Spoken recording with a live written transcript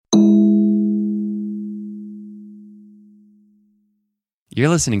You're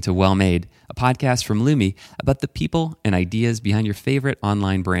listening to Well Made, a podcast from Lumi about the people and ideas behind your favorite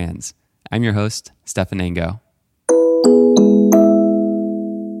online brands. I'm your host, Stefan Ango.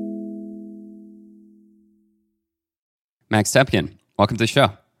 Max Tepkin, welcome to the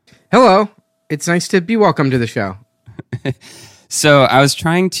show. Hello. It's nice to be welcome to the show. So I was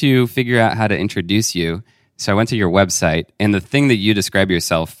trying to figure out how to introduce you. So I went to your website, and the thing that you describe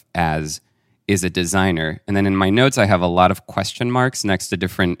yourself as is a designer. And then in my notes, I have a lot of question marks next to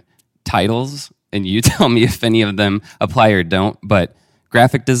different titles. And you tell me if any of them apply or don't. But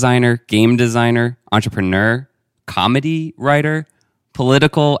graphic designer, game designer, entrepreneur, comedy writer,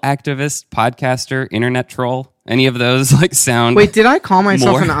 political activist, podcaster, internet troll. Any of those sound? Wait, did I call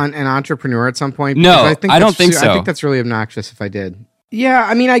myself an entrepreneur at some point? No, I don't think so. I think that's really obnoxious if I did. Yeah,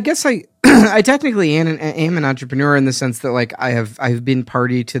 I mean, I guess I technically am an entrepreneur in the sense that I've been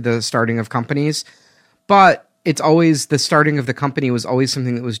party to the starting of companies, but it's always the starting of the company was always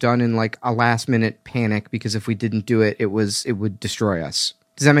something that was done in a last minute panic, because if we didn't do it, it would destroy us.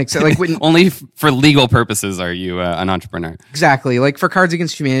 Does that make sense? Only for legal purposes are you an entrepreneur? Exactly. For Cards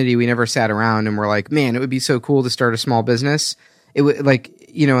Against Humanity, we never sat around and were like, man, it would be so cool to start a small business. It would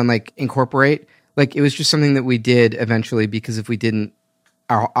and incorporate. It was just something that we did eventually, because if we didn't,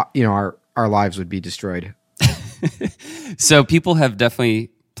 our lives would be destroyed. So people have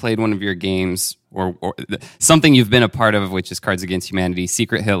definitely played one of your games or something you've been a part of, which is Cards Against Humanity.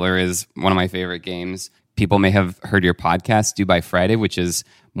 Secret Hitler is one of my favorite games. People may have heard your podcast, Due by Friday, which is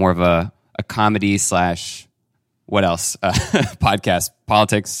more of a comedy / what else? Podcast,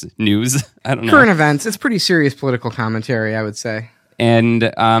 politics, news. I don't know. Current events. It's pretty serious political commentary, I would say.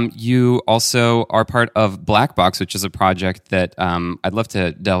 And you also are part of Black Box, which is a project that I'd love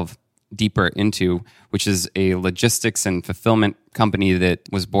to delve deeper into, which is a logistics and fulfillment company that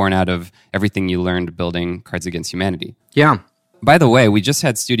was born out of everything you learned building Cards Against Humanity. Yeah. By the way, we just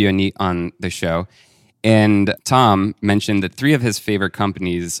had Studio Neat on the show, and Tom mentioned that 3 of his favorite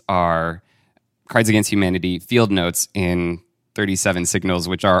companies are Cards Against Humanity, Field Notes, and 37 Signals,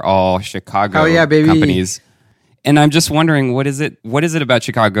 which are all Chicago companies. And I'm just wondering, what is it about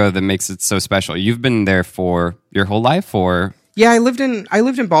Chicago that makes it so special? You've been there for your whole life, or? Yeah, I lived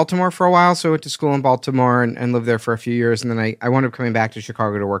in Baltimore for a while, so I went to school in Baltimore and lived there for a few years, and then I wound up coming back to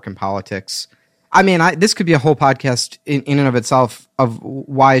Chicago to work in politics. I mean, this could be a whole podcast in and of itself of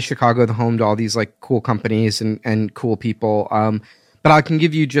why is Chicago the home to all these cool companies and cool people. But I can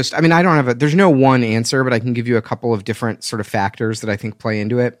give you there's no one answer, but I can give you a couple of different sort of factors that I think play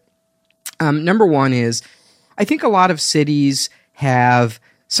into it. Number one is, I think a lot of cities have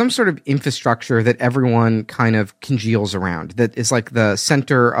some sort of infrastructure that everyone kind of congeals around, that is the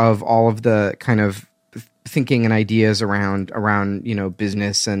center of all of the kind of thinking and ideas around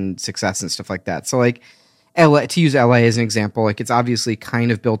business and success and stuff like that. So LA, to use LA as an example, it's obviously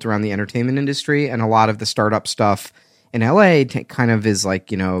kind of built around the entertainment industry, and a lot of the startup stuff in LA kind of is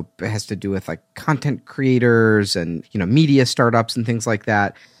it has to do with content creators and media startups and things like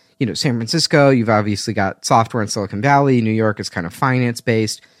that. San Francisco, you've obviously got software in Silicon Valley. New York is kind of finance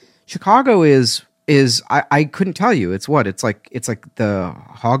based. Chicago is I couldn't tell you. It's like the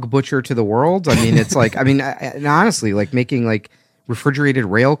hog butcher to the world. I mean, and honestly, making refrigerated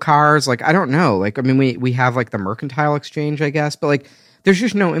rail cars. I don't know. We have the mercantile exchange, I guess, but there's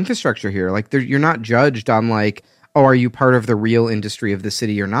just no infrastructure here. You're not judged on oh, are you part of the real industry of the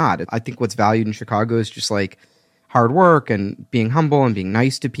city or not? I think what's valued in Chicago is just hard work and being humble and being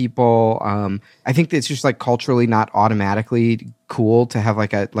nice to people. I think that it's just culturally not automatically cool to have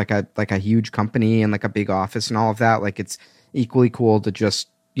a huge company and a big office and all of that. It's equally cool to just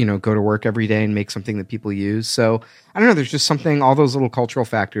go to work every day and make something that people use. So I don't know. There's just something. All those little cultural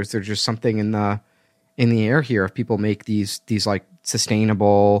factors. There's just something in the air here if people make these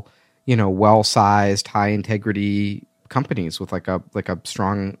sustainable, well-sized, high integrity companies with a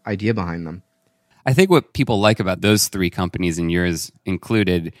strong idea behind them. I think what people like about those 3 companies, and yours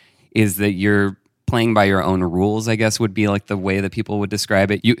included, is that you're playing by your own rules, I guess would be the way that people would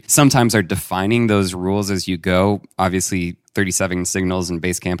describe it. You sometimes are defining those rules as you go. Obviously, 37 Signals and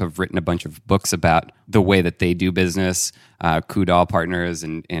Basecamp have written a bunch of books about the way that they do business. Kudal Partners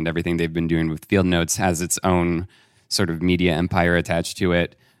and everything they've been doing with Field Notes has its own sort of media empire attached to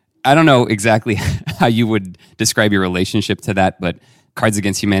it. I don't know exactly how you would describe your relationship to that, but Cards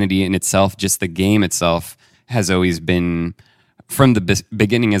Against Humanity in itself, just the game itself, has always been, from the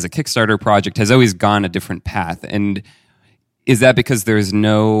beginning as a Kickstarter project, has always gone a different path. And is that because there's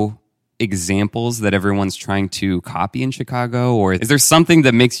no examples that everyone's trying to copy in Chicago? Or is there something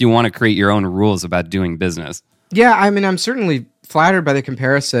that makes you want to create your own rules about doing business? Yeah, I mean, I'm certainly flattered by the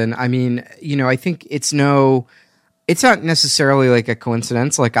comparison. I mean, I think it's no It's not necessarily like a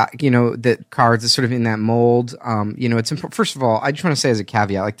coincidence, like, that cards is sort of in that mold. It's important. First of all, I just want to say as a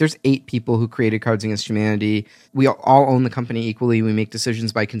caveat, like there's 8 people who created Cards Against Humanity. We all own the company equally. We make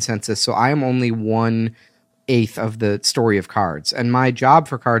decisions by consensus. So I am only 1/8 of the story of Cards. And my job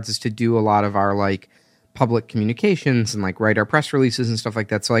for Cards is to do a lot of our like public communications and like write our press releases and stuff like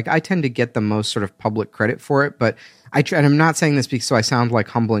that. So like I tend to get the most sort of public credit for it, but and I'm not saying this because so I sound like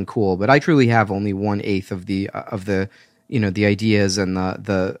humble and cool, but I truly have only 1/8 of the the ideas and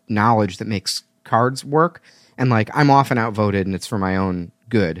the knowledge that makes Cards work. And like I'm often outvoted, and it's for my own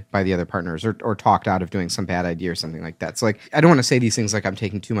good by the other partners, or talked out of doing some bad idea or something like that. So like I don't want to say these things like I'm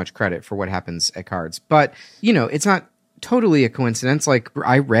taking too much credit for what happens at Cards, but it's not totally a coincidence. Like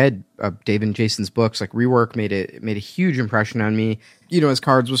I read Dave and Jason's books. Like Rework made a huge impression on me. As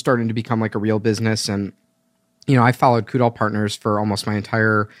Cards was starting to become like a real business, and I followed Kudal Partners for almost my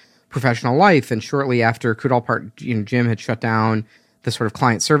entire professional life. And shortly after Jim had shut down the sort of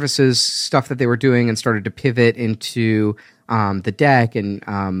client services stuff that they were doing and started to pivot into the deck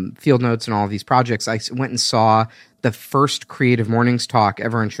and field notes and all of these projects, I went and saw the first Creative Mornings talk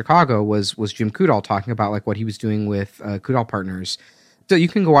ever in Chicago was Jim Kudal talking about like what he was doing with Kudal Partners. So you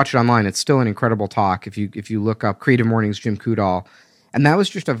can go watch it online. It's still an incredible talk if you look up Creative Mornings Jim Kudal. And that was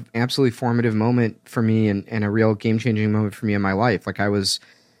just an absolutely formative moment for me and a real game-changing moment for me in my life. Like I was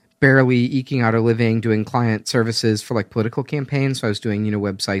barely eking out a living doing client services for like political campaigns. So I was doing,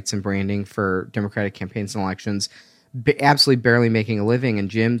 websites and branding for Democratic campaigns and elections, absolutely barely making a living. And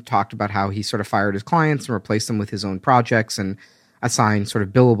Jim talked about how he sort of fired his clients and replaced them with his own projects and assigned sort of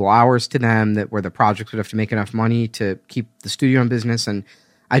billable hours to them where the projects would have to make enough money to keep the studio in business. And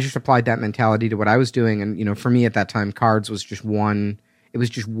I just applied that mentality to what I was doing. And, for me at that time, Cards was just one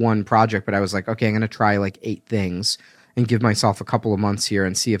project, but I was like, okay, I'm going to try like 8 things and give myself a couple of months here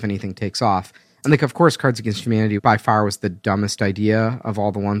and see if anything takes off. And like, of course, Cards Against Humanity by far was the dumbest idea of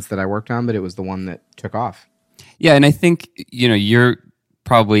all the ones that I worked on, but it was the one that took off. Yeah. And I think, you're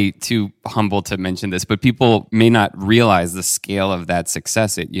probably too humble to mention this, but people may not realize the scale of that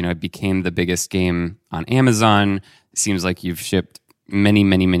success. It became the biggest game on Amazon. It seems like you've shipped many,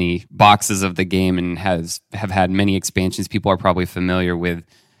 many, many boxes of the game and have had many expansions. People are probably familiar with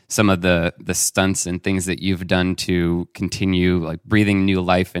some of the stunts and things that you've done to continue like breathing new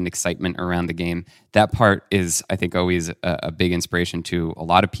life and excitement around the game. That part is, I think, always a big inspiration to a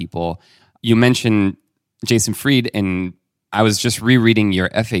lot of people. You mentioned Jason Fried, and I was just rereading your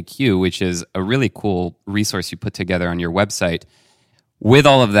FAQ, which is a really cool resource you put together on your website. With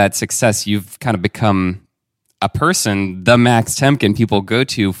all of that success, you've kind of become a person, the Max Temkin people go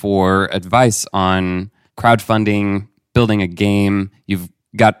to for advice on crowdfunding, building a game. You've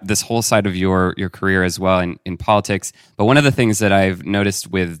got this whole side of your career as well in politics. But one of the things that I've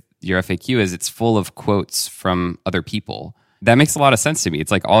noticed with your FAQ is it's full of quotes from other people. That makes a lot of sense to me.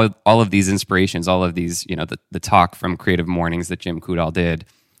 It's like all of these inspirations, all of these, the talk from Creative Mornings that Jim Kudal did.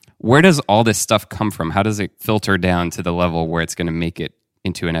 Where does all this stuff come from? How does it filter down to the level where it's going to make it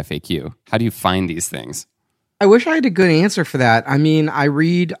into an FAQ? How do you find these things? I wish I had a good answer for that. I mean, I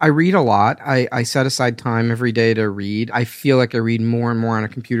read a lot. I set aside time every day to read. I feel like I read more and more on a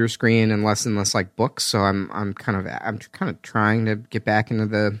computer screen and less like books. So I'm kind of trying to get back into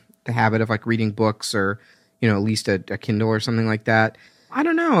the habit of like reading books or, at least a Kindle or something like that. I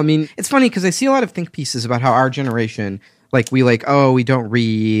don't know. I mean, it's funny because I see a lot of think pieces about how our generation, like we don't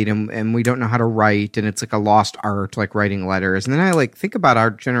read and we don't know how to write, and it's like a lost art, like writing letters. And then I like think about our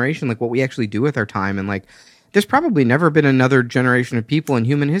generation, like what we actually do with our time, and like there's probably never been another generation of people in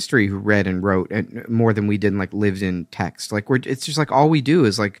human history who read and wrote and more than we did and like lived in text. Like it's just like all we do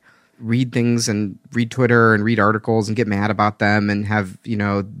is like read things and read Twitter and read articles and get mad about them and have,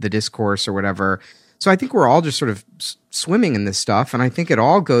 the discourse or whatever. So I think we're all just sort of swimming in this stuff, and I think it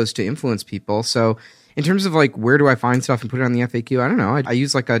all goes to influence people. So in terms of like where do I find stuff and put it on the FAQ, I don't know. I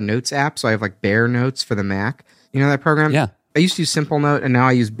use like a notes app, so I have like Bear Notes for the Mac. You know that program? Yeah. I used to use Simple Note, and now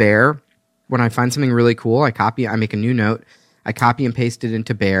I use Bear. When I find something really cool, I make a new note, I copy and paste it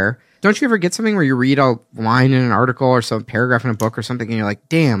into Bear. Don't you ever get something where you read a line in an article or some paragraph in a book or something and you're like,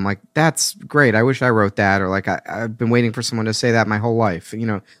 damn, like that's great. I wish I wrote that. Or like I've been waiting for someone to say that my whole life,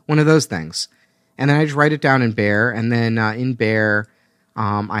 one of those things. And then I just write it down in Bear. And then in Bear,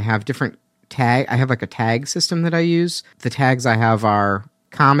 I have different I have like a tag system that I use. The tags I have are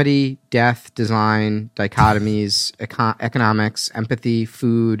comedy, death, design, dichotomies, economics, empathy,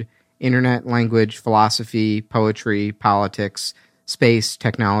 food, internet, language, philosophy, poetry, politics, space,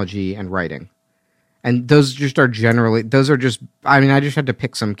 technology, and writing. And those just are I just had to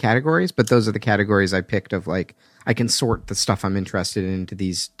pick some categories, but those are the categories I picked of like, I can sort the stuff I'm interested in into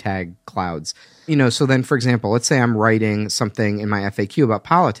these tag clouds. So then, for example, let's say I'm writing something in my FAQ about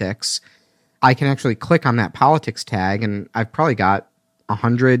politics. I can actually click on that politics tag, and I've probably got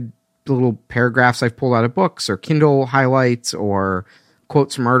 100 little paragraphs I've pulled out of books or Kindle highlights or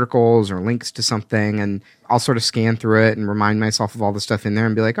quotes from articles or links to something, and I'll sort of scan through it and remind myself of all the stuff in there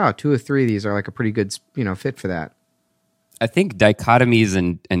and be like, oh, 2 or 3 of these are like a pretty good, fit for that. I think Dichotomies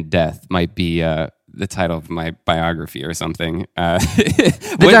and Death might be the title of my biography or something.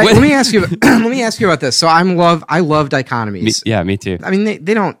 Let me ask you. Let me ask you about this. So I love dichotomies. Me too. I mean,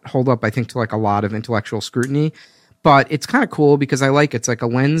 they don't hold up, I think, to like a lot of intellectual scrutiny, but it's kind of cool because I like it's like a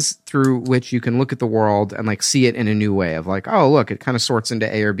lens through which you can look at the world and like see it in a new way of like, oh, look, it kind of sorts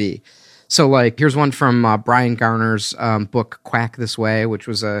into A or B. So like, here's one from Brian Garner's book Quack This Way, which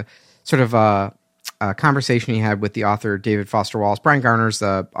was a sort of a conversation he had with the author David Foster Wallace. Brian Garner's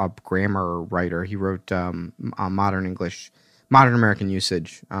a grammar writer. He wrote Modern American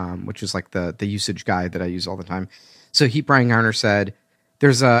Usage, which is like the usage guide that I use all the time. So Brian Garner said,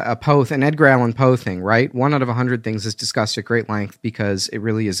 there's a Poe, an Edgar Allan Poe thing, right? 1 out of 100 things is discussed at great length because it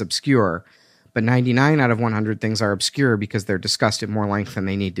really is obscure. But 99 out of 100 things are obscure because they're discussed at more length than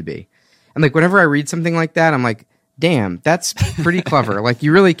they need to be. And like whenever I read something like that, I'm like, damn, that's pretty clever. Like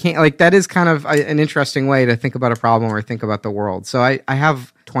you really can't, like that is kind of an interesting way to think about a problem or think about the world. So I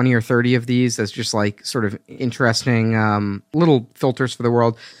have 20 or 30 of these as just like sort of interesting little filters for the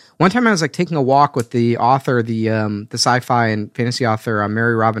world. One time I was like taking a walk with the author, the sci-fi and fantasy author,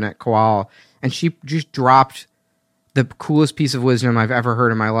 Mary Robinette Kowal, and she just dropped the coolest piece of wisdom I've ever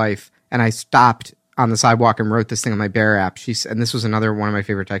heard in my life. And I stopped on the sidewalk and wrote this thing on my Bear app. And this was another one of my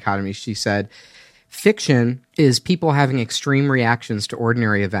favorite dichotomies. She said, fiction is people having extreme reactions to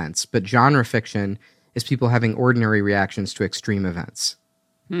ordinary events, but genre fiction is people having ordinary reactions to extreme events.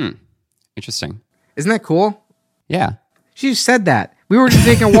 Interesting. Isn't that cool? Yeah. She just said that. We were just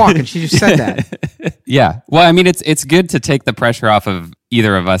taking a walk and she just said that. Yeah. Well, I mean, it's good to take the pressure off of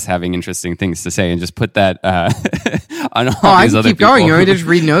either of us having interesting things to say and just put that on all these other people. Keep going. You want me to just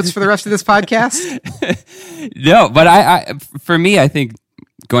read notes for the rest of this podcast? No, but I for me, I think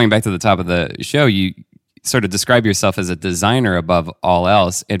going back to the top of the show, you sort of describe yourself as a designer above all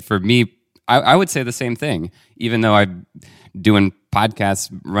else. And for me, I would say the same thing, even though I'm doing podcasts,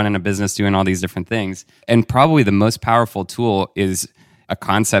 running a business, doing all these different things. And probably the most powerful tool is a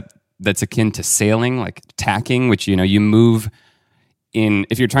concept that's akin to sailing, like tacking, which, you move in.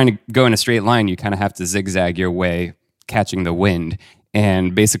 If you're trying to go in a straight line, you kind of have to zigzag your way, catching the wind.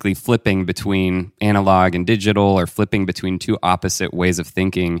 And basically flipping between analog and digital or flipping between two opposite ways of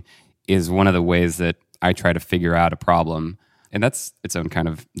thinking is one of the ways that I try to figure out a problem. And that's its own kind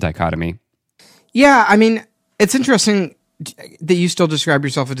of dichotomy. Yeah, I mean, it's interesting that you still describe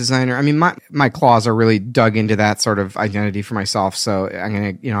yourself as a designer. I mean, my claws are really dug into that sort of identity for myself. So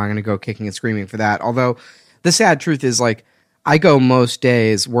I'm gonna go kicking and screaming for that. Although the sad truth is like, I go most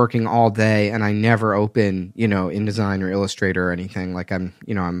days working all day and I never open, InDesign or Illustrator or anything. Like I'm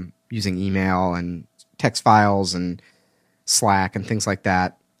using email and text files and Slack and things like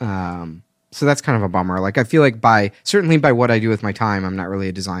that. So that's kind of a bummer. Like I feel like certainly by what I do with my time, I'm not really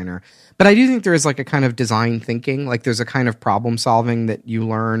a designer. But I do think there is like a kind of design thinking. Like there's a kind of problem solving that you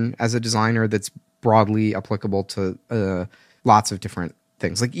learn as a designer that's broadly applicable to lots of different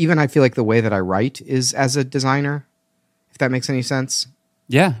things. Like even I feel like the way that I write is as a designer. If that makes any sense.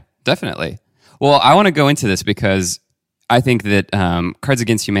 Yeah, definitely. Well, I want to go into this because I think that Cards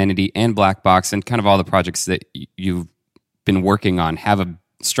Against Humanity and Black Box and kind of all the projects that you've been working on have a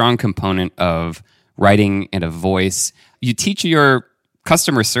strong component of writing and a voice. You teach your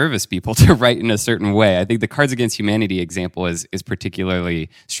customer service people to write in a certain way. I think the Cards Against Humanity example is particularly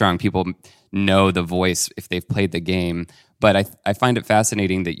strong. People know the voice if they've played the game. But I find it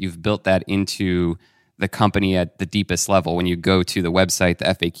fascinating that you've built that into the company at the deepest level. When you go to the website, the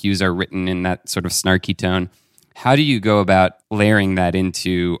FAQs are written in that sort of snarky tone. How do you go about layering that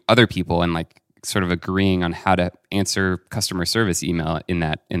into other people and like sort of agreeing on how to answer customer service email in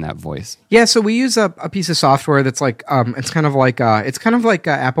that voice? Yeah, so we use a piece of software that's like it's kind of like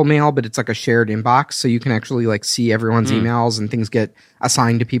Apple Mail, but it's like a shared inbox, so you can actually like see everyone's emails and things get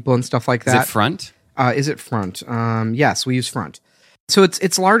assigned to people and stuff like that. Is it Front? Is it Front? Yes, we use Front. So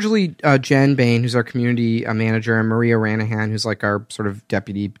it's largely Jen Bain, who's our community manager, and Maria Ranahan, who's like our sort of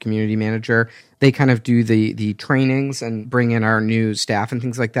deputy community manager. They kind of do the trainings and bring in our new staff and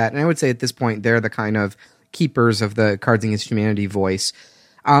things like that. And I would say at this point, they're the kind of keepers of the Cards Against Humanity voice.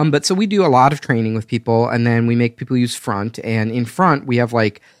 But so we do a lot of training with people, and then we make people use Front. And in Front, we have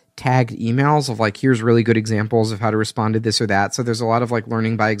like tagged emails of like, here's really good examples of how to respond to this or that. So there's a lot of like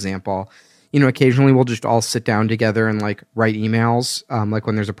learning by example. occasionally we'll just all sit down together and like write emails, like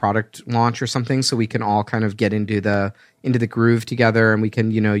when there's a product launch or something, so we can all kind of get into the groove together, and we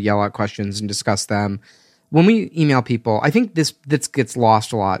can, yell out questions and discuss them. When we email people, I think this gets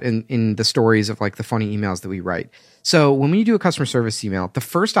lost a lot in the stories of like the funny emails that we write. So when we do a customer service email, the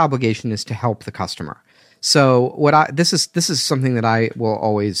first obligation is to help the customer. So this is something that I will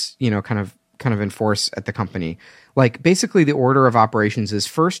always, kind of enforce at the company. Like basically the order of operations is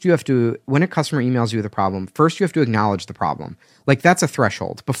first you have to, when a customer emails you with a problem, first you have to acknowledge the problem. Like that's a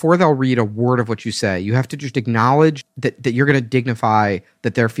threshold. Before they'll read a word of what you say, you have to just acknowledge that you're going to dignify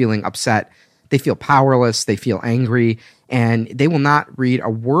that they're feeling upset. They feel powerless, they feel angry, and they will not read a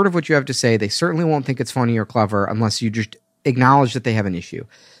word of what you have to say. They certainly won't think it's funny or clever unless you just acknowledge that they have an issue.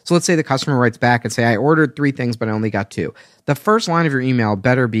 So let's say the customer writes back and say, I ordered 3 things, but I only got 2. The first line of your email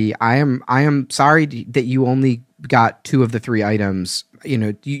better be, I am sorry that you only got 2 of the 3 items.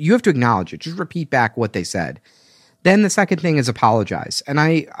 You have to acknowledge it. Just repeat back what they said. Then the second thing is apologize. And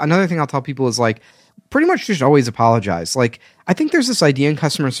another thing I'll tell people is like, pretty much just always apologize. Like, I think there's this idea in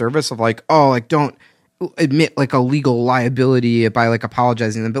customer service of like, oh, like don't admit like a legal liability by like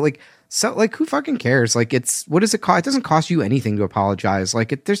apologizing them. But like, so like who fucking cares? Like what does it cost? It doesn't cost you anything to apologize.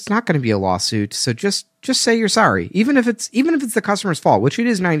 Like there's not going to be a lawsuit. So just say you're sorry. Even if it's the customer's fault, which it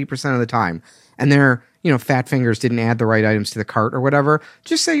is 90% of the time. And their, fat fingers didn't add the right items to the cart or whatever.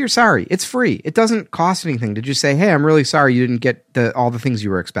 Just say you're sorry. It's free. It doesn't cost anything to just say, hey, I'm really sorry you didn't get all the things you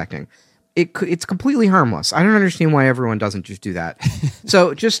were expecting. It's completely harmless. I don't understand why everyone doesn't just do that.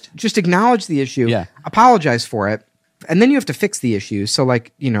 So just acknowledge the issue, apologize for it, and then you have to fix the issue. So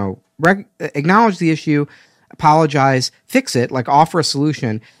like, acknowledge the issue, apologize, fix it, like offer a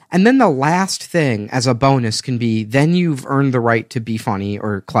solution. And then the last thing as a bonus can be, then you've earned the right to be funny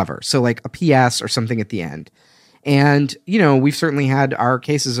or clever. So like a PS or something at the end. And, we've certainly had our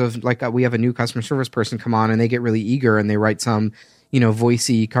cases of like, we have a new customer service person come on and they get really eager and they write some,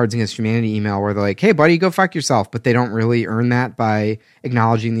 voicey Cards Against Humanity email where they're like, hey, buddy, go fuck yourself. But they don't really earn that by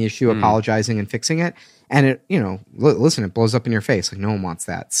acknowledging the issue, apologizing, and fixing it. And it, listen, it blows up in your face. Like, no one wants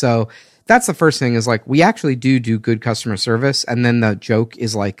that. So that's the first thing is like, we actually do good customer service. And then the joke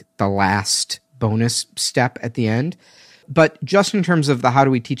is like the last bonus step at the end. But just in terms of how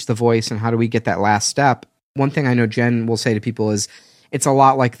do we teach the voice and how do we get that last step, one thing I know Jen will say to people is it's a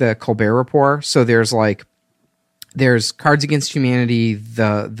lot like the Colbert Report. So there's Cards Against Humanity,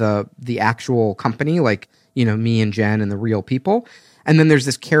 the actual company, like, me and Jen and the real people. And then there's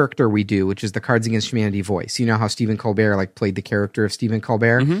this character we do, which is the Cards Against Humanity voice. You know how Stephen Colbert like played the character of Stephen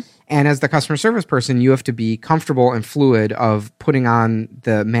Colbert? Mm-hmm. And as the customer service person, you have to be comfortable and fluid of putting on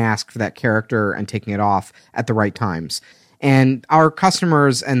the mask for that character and taking it off at the right times. And our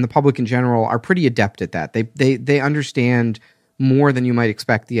customers and the public in general are pretty adept at that. They understand more than you might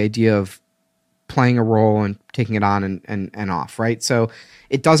expect the idea of playing a role and taking it on and off, right? So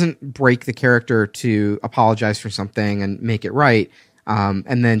it doesn't break the character to apologize for something and make it right.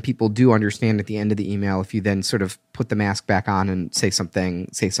 And then people do understand at the end of the email if you then sort of put the mask back on and say something,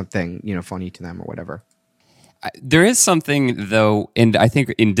 funny to them or whatever. There is something though, and I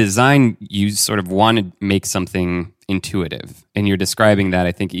think in design you sort of want to make something intuitive, and you're describing that.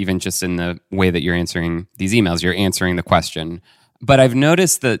 I think even just in the way that you're answering these emails, you're answering the question. But I've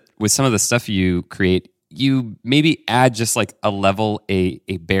noticed that with some of the stuff you create, you maybe add just like a level, a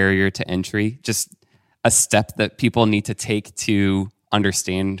barrier to entry, just a step that people need to take to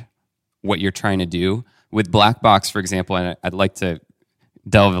understand what you're trying to do. With Black Box, for example, and I'd like to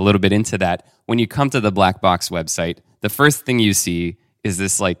delve a little bit into that. When you come to the Black Box website, the first thing you see is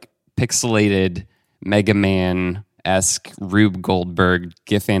this like pixelated Mega Man-esque Rube Goldberg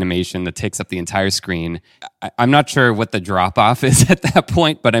GIF animation that takes up the entire screen. I'm not sure what the drop-off is at that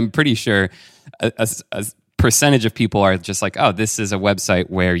point, but I'm pretty sure a percentage of people are just like, oh, this is a website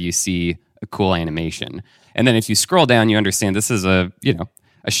where you see a cool animation. And then if you scroll down, you understand this is a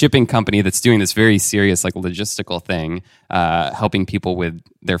shipping company that's doing this very serious, like logistical thing, helping people with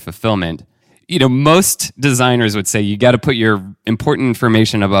their fulfillment. Most designers would say you got to put your important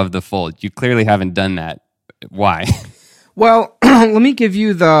information above the fold. You clearly haven't done that. Why? Well, let me give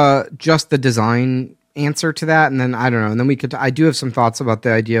you just the design answer to that, and then I don't know. And then I do have some thoughts about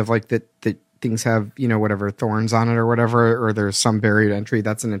the idea of like that things have whatever thorns on it or whatever, or there's some barrier to entry.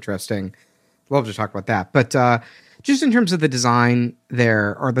 That's an interesting. Love to talk about that, but just in terms of the design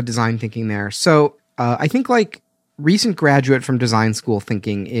there or the design thinking there. So I think like recent graduate from design school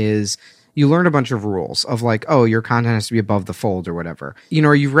thinking is you learn a bunch of rules of like, oh, your content has to be above the fold or whatever.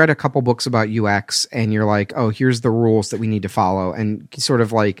 Or you've read a couple books about UX and you're like, oh, here's the rules that we need to follow. And sort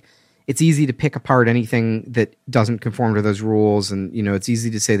of like, it's easy to pick apart anything that doesn't conform to those rules. And, it's easy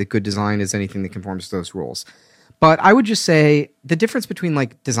to say that good design is anything that conforms to those rules. But I would just say the difference between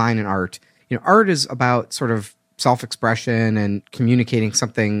like design and art, art is about sort of self-expression and communicating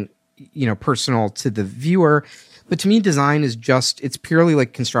something, personal to the viewer. But to me, design is it's purely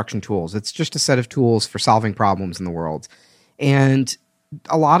like construction tools. It's just a set of tools for solving problems in the world. And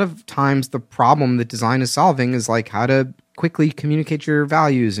a lot of times the problem that design is solving is like how to quickly communicate your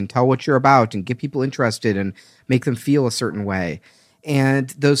values and tell what you're about and get people interested and make them feel a certain way. And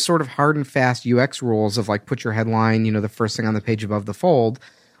those sort of hard and fast UX rules of like put your headline, the first thing on the page above the fold,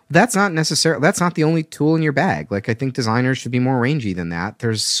 that's not the only tool in your bag. Like I think designers should be more rangy than that.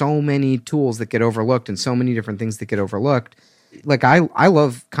 There's so many tools that get overlooked and so many different things that get overlooked. Like I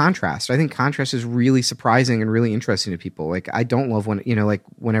love contrast. I think contrast is really surprising and really interesting to people. Like I don't love when, like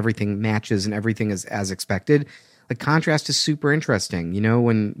when everything matches and everything is as expected. Like contrast is super interesting.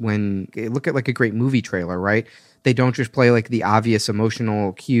 When look at like a great movie trailer, right? They don't just play like the obvious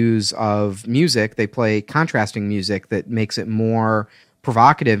emotional cues of music. They play contrasting music that makes it more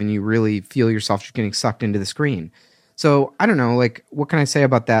provocative and you really feel yourself just getting sucked into the screen. So I don't know, like what can I say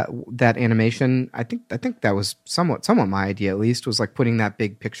about that animation? I think that was somewhat my idea, at least, was like putting that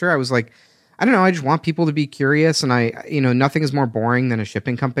big picture. I was like, I don't know, I just want people to be curious, and nothing is more boring than a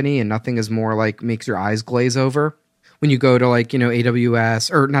shipping company, and nothing is more like makes your eyes glaze over when you go to like,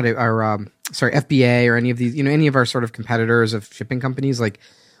 AWS or not FBA or any of these, any of our sort of competitors of shipping companies. Like,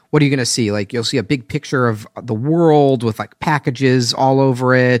 what are you going to see? Like, you'll see a big picture of the world with like packages all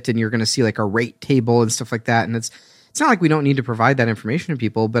over it, and you're going to see like a rate table and stuff like that. And it's not like we don't need to provide that information to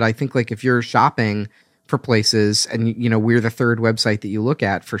people, but I think like if you're shopping for places and, we're the third website that you look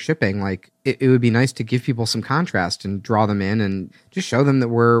at for shipping, like it would be nice to give people some contrast and draw them in and just show them that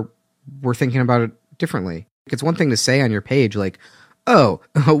we're thinking about it differently. It's one thing to say on your page, like, oh,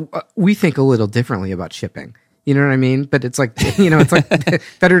 we think a little differently about shipping. You know what I mean? But it's like, it's like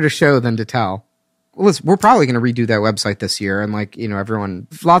better to show than to tell. Well, listen, we're probably going to redo that website this year, and like, everyone,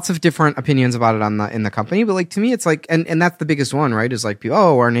 lots of different opinions about it in the company. But like, to me, it's like, and that's the biggest one, right? Is like,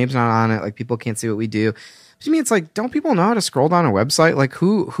 oh, our name's not on it. Like, people can't see what we do. But to me, it's like, don't people know how to scroll down a website? Like,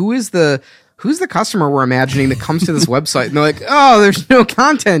 who's the customer we're imagining that comes to this website and they're like, oh, there's no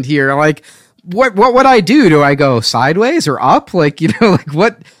content here. Like, what would I do? Do I go sideways or up? Like, like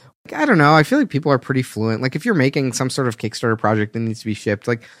what? I don't know. I feel like people are pretty fluent. Like if you're making some sort of Kickstarter project that needs to be shipped,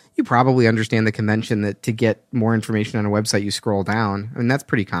 like you probably understand the convention that to get more information on a website, you scroll down. I mean, that's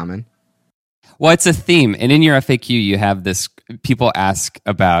pretty common. Well, it's a theme. And in your FAQ, you have this, people ask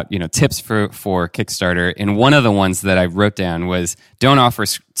about, tips for Kickstarter. And one of the ones that I wrote down was don't offer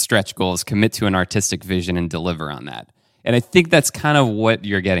stretch goals, commit to an artistic vision and deliver on that. And I think that's kind of what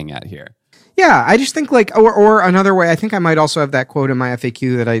you're getting at here. Yeah, I just think like, or another way, I think I might also have that quote in my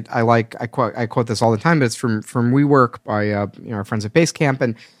FAQ that I like. I quote this all the time, but it's from WeWork by our friends at Basecamp,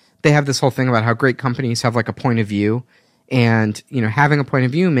 and they have this whole thing about how great companies have like a point of view, and having a point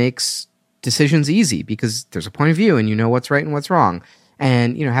of view makes decisions easy because there's a point of view and you know what's right and what's wrong.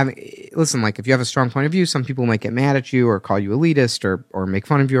 And like if you have a strong point of view, some people might get mad at you or call you elitist or make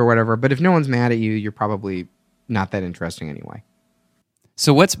fun of you or whatever. But if no one's mad at you, you're probably not that interesting anyway.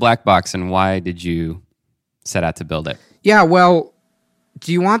 So what's Blackbox and why did you set out to build it? Yeah, well,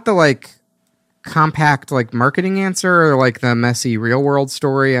 do you want the like compact like marketing answer or like the messy real world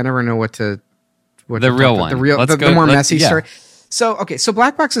story? I never know what the real one. The more messy story. So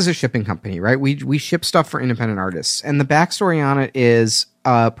Blackbox is a shipping company, right? We ship stuff for independent artists, and the backstory on it is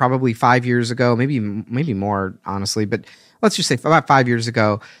probably 5 years ago, maybe more honestly, but let's just say about 5 years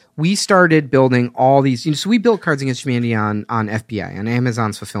ago. We started building all these. So we built Cards Against Humanity on FBA, on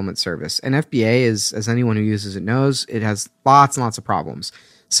Amazon's fulfillment service. And FBA is, as anyone who uses it knows, it has lots and lots of problems.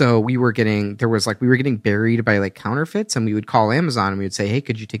 So we were getting buried by like counterfeits, and we would call Amazon and we would say, hey,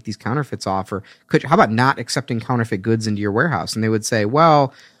 could you take these counterfeits off? Or how about not accepting counterfeit goods into your warehouse? And they would say,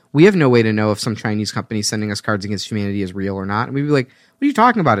 well, we have no way to know if some Chinese company sending us Cards Against Humanity is real or not. And we'd be like, what are you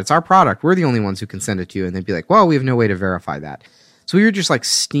talking about? It's our product. We're the only ones who can send it to you. And they'd be like, well, we have no way to verify that. So we were just like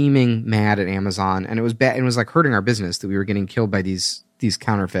steaming mad at Amazon, and it was bad. It was like hurting our business that we were getting killed by these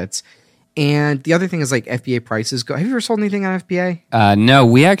counterfeits. And the other thing is like FBA prices go. Have you ever sold anything on FBA? No,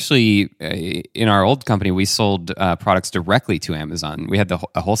 we actually in our old company we sold products directly to Amazon. We had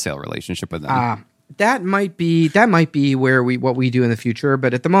a whole-sale relationship with them. That might be where what we do in the future,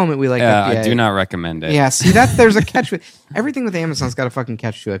 but at the moment we like FBA. I do not recommend it. Yeah, see there's a catch with everything with Amazon's got a fucking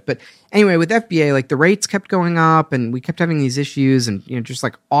catch to it. But anyway, with FBA, like the rates kept going up, and we kept having these issues, and just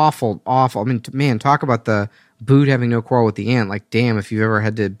like awful. I mean, man, talk about the boot having no quarrel with the ant. Like, damn, if you've ever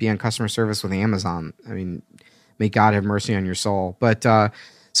had to be on customer service with Amazon, I mean, may God have mercy on your soul. But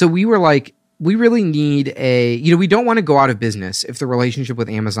So we were like, we really need we don't want to go out of business if the relationship with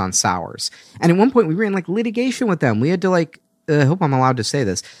Amazon sours. And at one point we were in like litigation with them. We had to like, I hope I'm allowed to say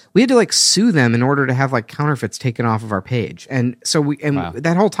this. We had to like sue them in order to have like counterfeits taken off of our page. And so wow.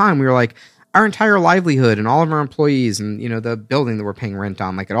 That whole time we were like, our entire livelihood and all of our employees and, the building that we're paying rent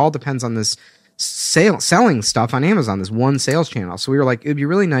on, like it all depends on this selling stuff on Amazon, this one sales channel. So we were like, it'd be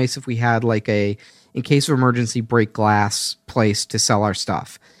really nice if we had like in case of emergency, break glass place to sell our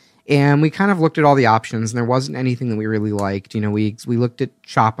stuff. And we kind of looked at all the options and there wasn't anything that we really liked. We looked at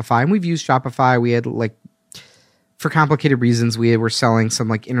Shopify and we've used Shopify. We had like, for complicated reasons, we were selling some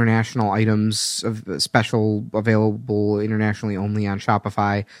like international items of special available internationally only on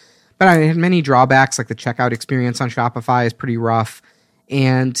Shopify. But I had many drawbacks, like the checkout experience on Shopify is pretty rough.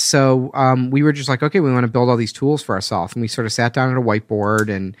 And so we were just like, okay, we want to build all these tools for ourselves. And we sort of sat down at a whiteboard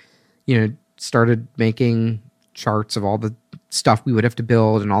and, started making charts of all the stuff we would have to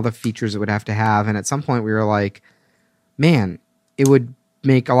build and all the features it would have to have. And at some point we were like, man, it would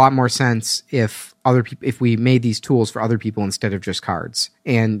make a lot more sense if we made these tools for other people instead of just cards.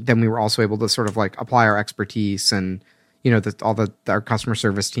 And then we were also able to sort of like apply our expertise and, our customer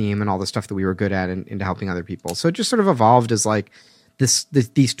service team and all the stuff that we were good at into helping other people. So it just sort of evolved as like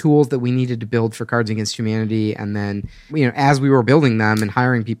these tools that we needed to build for Cards Against Humanity. And then, as we were building them and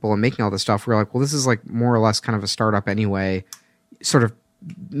hiring people and making all this stuff, we were like, well, this is like more or less kind of a startup anyway, sort of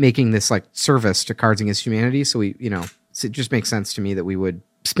making this like service to Cards Against Humanity. So we, so it just makes sense to me that we would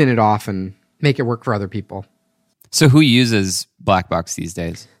spin it off and make it work for other people. So who uses Blackbox these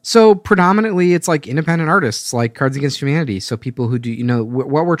days? So predominantly it's like independent artists like Cards Against Humanity. So people who do,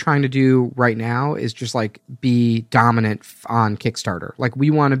 what we're trying to do right now is just like be dominant on Kickstarter. Like we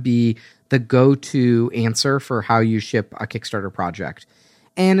want to be the go-to answer for how you ship a Kickstarter project.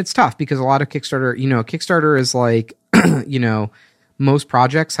 And it's tough because a lot of Kickstarter, Kickstarter is like, most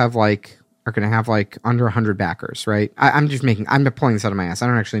projects are going to have like under 100 backers, right? I'm pulling this out of my ass. I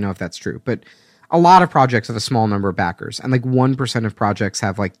don't actually know if that's true, but a lot of projects have a small number of backers, and like 1% of projects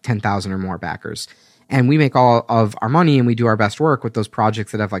have like 10,000 or more backers. And we make all of our money and we do our best work with those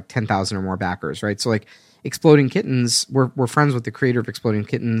projects that have like 10,000 or more backers, right? So like Exploding Kittens, we're friends with the creator of Exploding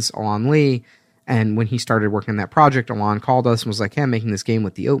Kittens, Alon Lee. And when he started working on that project, Alon called us and was like, hey, I'm making this game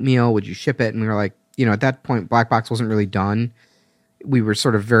with the oatmeal. Would you ship it? And we were like, at that point, Blackbox wasn't really done. We were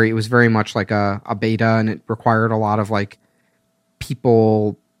sort of it was very much like a beta, and it required a lot of like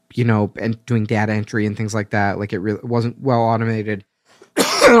people, and doing data entry and things like that. Like it wasn't well automated.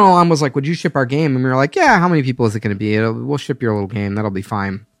 And Alon was like, would you ship our game? And we were like, yeah, how many people is it going to be? We'll ship your little game. That'll be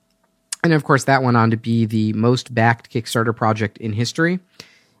fine. And of course, that went on to be the most backed Kickstarter project in history.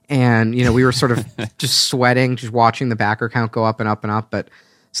 And, we were sort of just sweating, just watching the backer count go up and up and up. But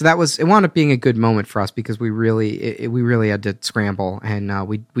so it wound up being a good moment for us because we really had to scramble, and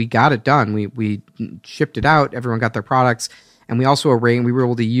we got it done. We shipped it out. Everyone got their products. And we also we were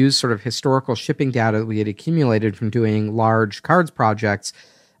able to use sort of historical shipping data that we had accumulated from doing large cards projects.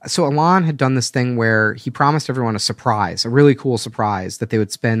 So Alon had done this thing where he promised everyone a really cool surprise that they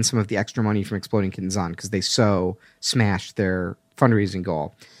would spend some of the extra money from Exploding Kittens on because they so smashed their fundraising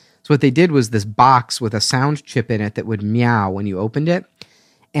goal. So what they did was this box with a sound chip in it that would meow when you opened it.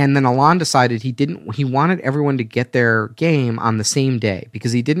 And then Alon decided he wanted everyone to get their game on the same day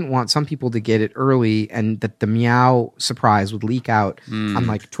because he didn't want some people to get it early and that the meow surprise would leak out on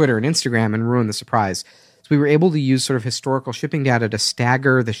like Twitter and Instagram and ruin the surprise. So we were able to use sort of historical shipping data to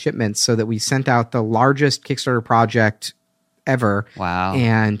stagger the shipments so that we sent out the largest Kickstarter project ever. Wow.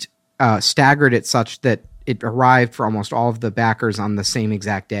 And staggered it such that it arrived for almost all of the backers on the same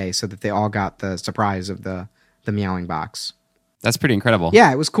exact day so that they all got the surprise of the meowing box. That's pretty incredible.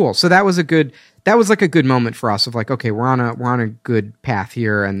 Yeah, it was cool. So that was like a good moment for us of like, okay, we're on a good path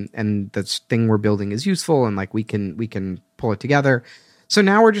here, and this thing we're building is useful, and like we can pull it together. So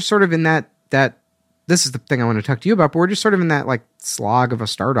now we're just sort of in that this is the thing I want to talk to you about, but we're just sort of in that like slog of a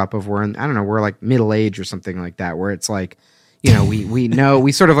startup of we're like middle age or something like that, where it's like,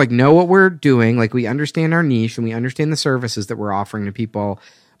 we sort of like know what we're doing, like we understand our niche and we understand the services that we're offering to people,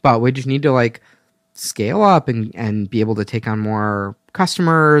 but we just need to like scale up and be able to take on more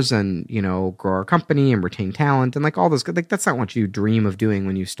customers and, grow our company and retain talent and like all those, like that's not what you dream of doing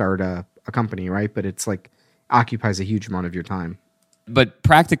when you start a company, right? But it's like occupies a huge amount of your time. But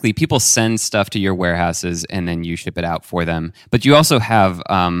practically people send stuff to your warehouses and then you ship it out for them. But you also have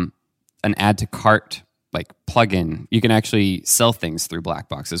an add to cart like plugin. You can actually sell things through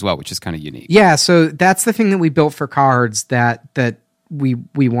Blackbox as well, which is kind of unique. Yeah. So that's the thing that we built for cards that we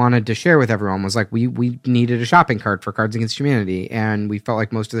wanted to share with everyone was like, we needed a shopping cart for Cards Against Humanity. And we felt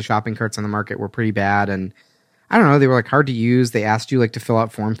like most of the shopping carts on the market were pretty bad. And I don't know, they were like hard to use. They asked you like to fill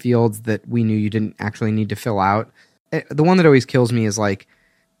out form fields that we knew you didn't actually need to fill out. The one that always kills me is like,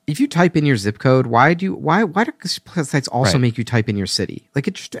 if you type in your zip code, why do sites also make you type in your city? Like,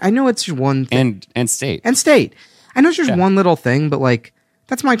 I know it's just one thing. And state. And state. I know it's just one little thing, but like,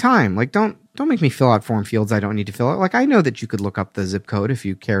 that's my time. Like, don't make me fill out form fields I don't need to fill out. Like, I know that you could look up the zip code if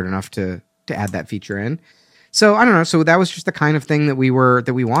you cared enough to add that feature in. So I don't know. So that was just the kind of thing that we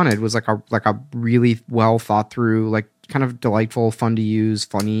wanted, was like a really well thought through, like kind of delightful, fun to use,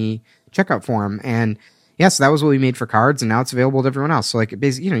 funny checkout form. And yes, that was what we made for Cards, and now it's available to everyone else. So like,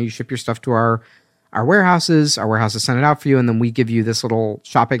 basically, you ship your stuff to our warehouses. Our warehouses send it out for you, and then we give you this little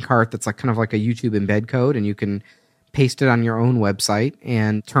shopping cart that's like kind of like a YouTube embed code, and you can paste it on your own website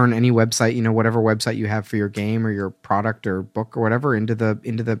and turn any website, whatever website you have for your game or your product or book or whatever into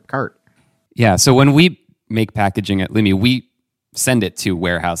the cart. Yeah. So when we make packaging at Lumi, we send it to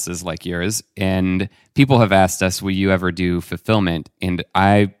warehouses like yours, and people have asked us, will you ever do fulfillment? And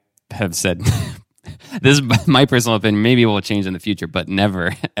I have said, this is my personal opinion, maybe it will change in the future, but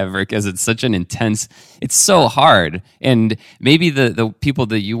never, ever, because it's such an intense, it's so hard. And maybe the people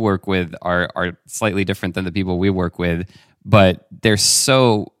that you work with are slightly different than the people we work with, but they're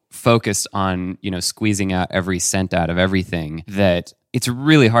so focused on, squeezing out every cent out of everything that it's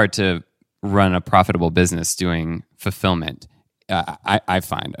really hard to run a profitable business doing fulfillment. I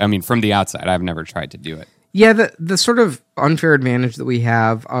find, from the outside, I've never tried to do it. Yeah, the sort of unfair advantage that we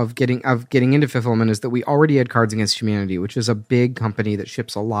have of getting into fulfillment is that we already had Cards Against Humanity, which is a big company that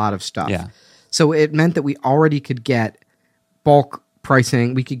ships a lot of stuff. Yeah. So it meant that we already could get bulk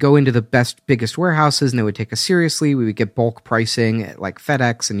pricing. We could go into the biggest warehouses, and they would take us seriously. We would get bulk pricing at like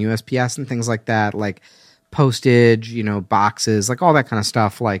FedEx and USPS and things like that, like postage, boxes, like all that kind of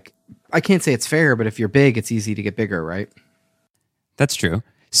stuff. Like, I can't say it's fair, but if you're big, it's easy to get bigger, right? That's true.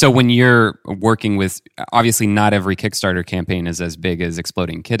 So when you're working with, obviously not every Kickstarter campaign is as big as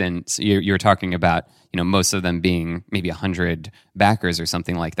Exploding Kittens. You're talking about, most of them being maybe 100 backers or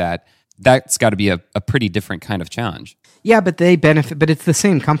something like that. That's got to be a pretty different kind of challenge. Yeah, but they benefit, but it's the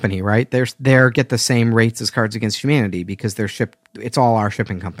same company, right? They get the same rates as Cards Against Humanity because they're shipped. It's all our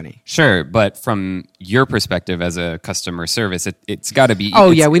shipping company. Sure, but from your perspective as a customer service, it's got to be.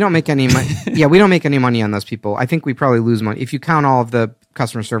 Oh yeah, we don't make any money. Yeah, we don't make any money on those people. I think we probably lose money if you count all of the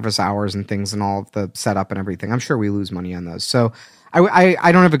customer service hours and things and all of the setup and everything. I'm sure we lose money on those. So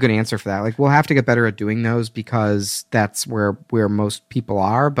I don't have a good answer for that. Like, we'll have to get better at doing those because that's where most people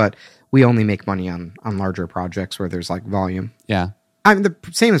are. But we only make money on larger projects where there's like volume. Yeah. The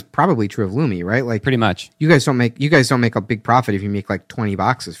same is probably true of Lumi, right? Like, pretty much. You guys don't make a big profit if you make like 20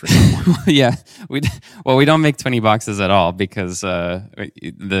 boxes for someone. Yeah. We don't make 20 boxes at all because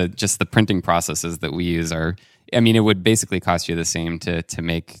the printing processes that we use are, it would basically cost you the same to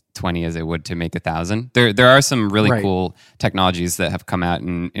make 20 as it would to make 1,000. There are some really cool technologies that have come out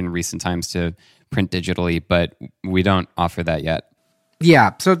in recent times to print digitally, but we don't offer that yet.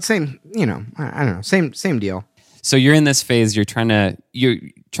 Yeah, so same, I don't know, same deal. So you're in this phase. You're trying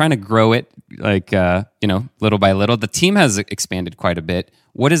to grow it, like little by little. The team has expanded quite a bit.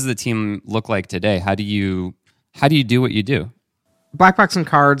 What does the team look like today? How do you do what you do? Black Box and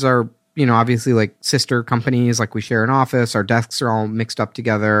Cards are obviously like sister companies. Like, we share an office. Our desks are all mixed up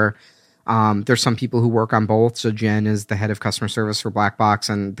together. There's some people who work on both. So Jen is the head of customer service for Black Box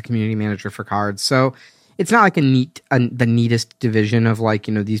and the community manager for Cards. So it's not like the neatest division of like,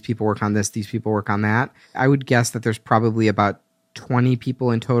 these people work on this, these people work on that. I would guess that there's probably about 20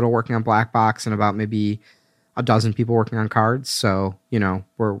 people in total working on Black Box and about maybe a dozen people working on Cards. So,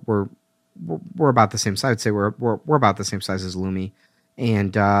 we're about the same size. I'd say we're about the same size as Lumi.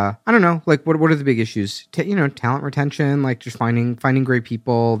 And I don't know, like, what are the big issues? Talent retention, like just finding great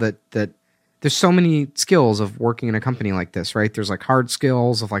people that there's so many skills of working in a company like this, right? There's like hard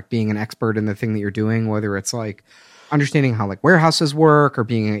skills of like being an expert in the thing that you're doing, whether it's like understanding how like warehouses work or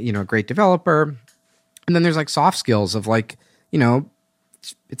being a great developer. And then there's like soft skills of like,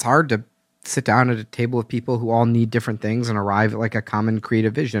 it's hard to sit down at a table of people who all need different things and arrive at like a common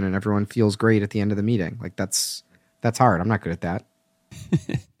creative vision and everyone feels great at the end of the meeting. Like, that's hard. I'm not good at that.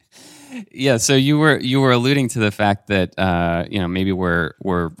 Yeah, so you were alluding to the fact that maybe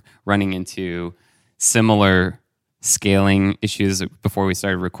we're running into similar scaling issues before we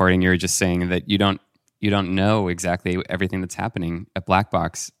started recording. You were just saying that you don't know exactly everything that's happening at Black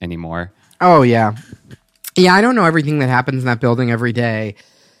Box anymore. Oh yeah, I don't know everything that happens in that building every day.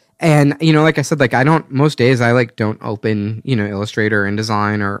 And, like I said, like most days I like don't open, Illustrator,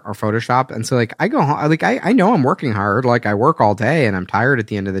 InDesign or Photoshop. And so like I go home, like I know I'm working hard. Like, I work all day and I'm tired at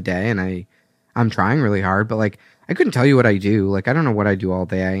the end of the day and I'm trying really hard, but like I couldn't tell you what I do. Like, I don't know what I do all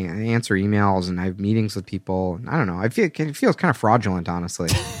day. I answer emails and I have meetings with people. I don't know. It feels kind of fraudulent, honestly.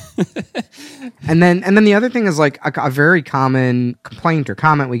 And then the other thing is like a very common complaint or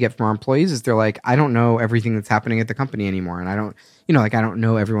comment we get from our employees is they're like, I don't know everything that's happening at the company anymore. And I don't, like I don't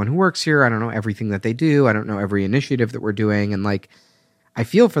know everyone who works here. I don't know everything that they do. I don't know every initiative that we're doing. And like, I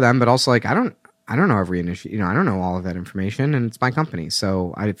feel for them, but also like, I don't know every initiative, I don't know all of that information, and it's my company.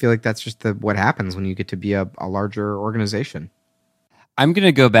 So I feel like that's just what happens when you get to be a larger organization. I'm going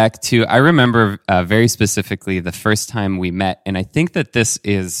to go back to, I remember very specifically the first time we met, and I think that this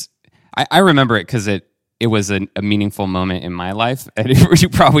is, I remember it because it was a meaningful moment in my life, and you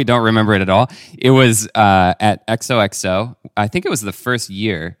probably don't remember it at all. It was at XOXO. I think it was the first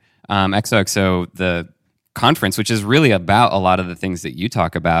year, XOXO, the conference, which is really about a lot of the things that you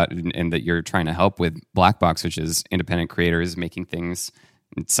talk about and that you're trying to help with Black Box, which is independent creators making things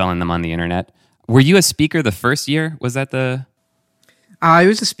and selling them on the internet. Were you a speaker the first year? Was that the... I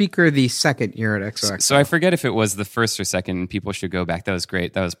was a speaker the second year at XOXO. So I forget if it was the first or second. People should go back. That was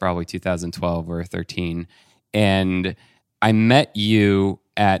great. That was probably 2012 or 13. And I met you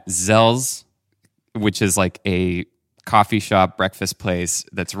at Zell's, which is like a coffee shop breakfast place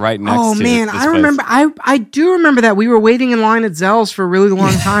that's right next to man, this I remember. I do remember that we were waiting in line at Zell's for a really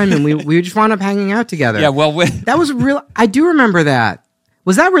long time, and we just wound up hanging out together. Yeah, well, that was real. I do remember that.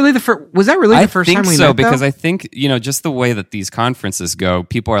 Was that really the first? Was that really the first time we met? I think so, because I think just the way that these conferences go,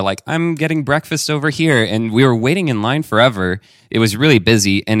 people are like, "I'm getting breakfast over here," and we were waiting in line forever. It was really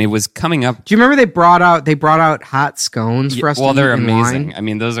busy, and it was coming up. Do you remember they brought out hot scones for us? Well, to they're eat in amazing. line? I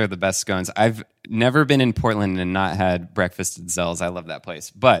mean, those are the best scones. I've never been in Portland and not had breakfast at Zell's. I love that place,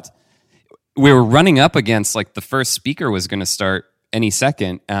 but we were running up against like the first speaker was going to start any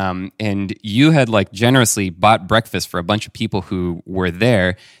second, and you had like generously bought breakfast for a bunch of people who were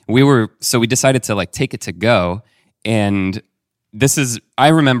there. So we decided to like take it to go, and I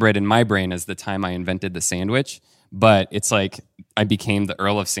remember it in my brain as the time I invented the sandwich, but it's like I became the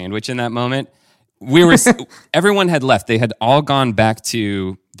Earl of Sandwich in that moment. Everyone had left. They had all gone back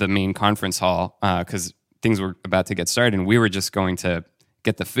to the main conference hall because things were about to get started, and we were just going to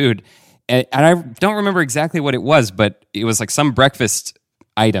get the food. And I don't remember exactly what it was, but it was like some breakfast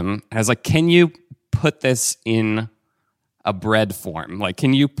item. I was like, can you put this in a bread form? Like,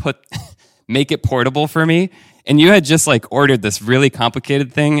 can you make it portable for me? And you had just like ordered this really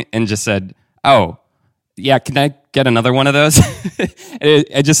complicated thing and just said, oh, yeah, can I get another one of those?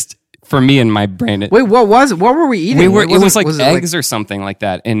 it just... For me in my brain. Wait, what was it? What were we eating? It was like eggs or something like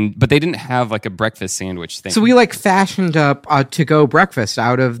that, but they didn't have like a breakfast sandwich thing. So we like fashioned up to-go breakfast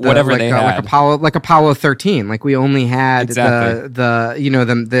out of whatever they had, like Apollo 13. Like we only had exactly.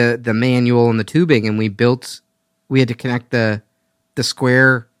 the manual and the tubing, and we had to connect the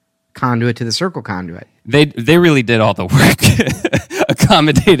square conduit to the circle conduit. They really did all the work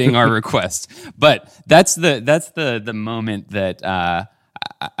accommodating our request. But that's the moment that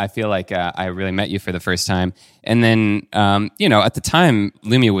I feel like I really met you for the first time. And then, at the time,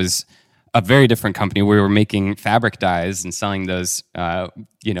 Lumia was a very different company. We were making fabric dyes and selling those,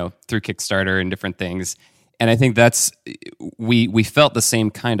 through Kickstarter and different things. And I think we felt the same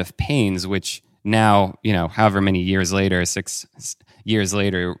kind of pains, which now, however many years later, 6 years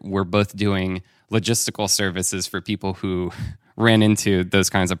later, we're both doing logistical services for people who ran into those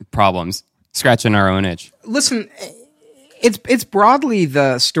kinds of problems, scratching our own itch. Listen, it's broadly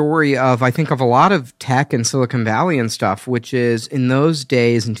the story of, I think, of a lot of tech in Silicon Valley and stuff, which is in those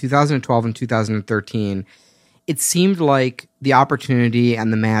days, in 2012 and 2013, it seemed like the opportunity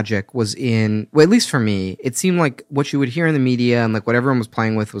and the magic was in, well, at least for me, it seemed like what you would hear in the media and like what everyone was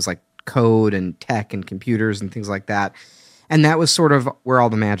playing with was like code and tech and computers and things like that. And that was sort of where all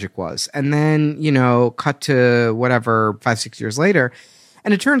the magic was. And then, cut to whatever, 5-6 years later,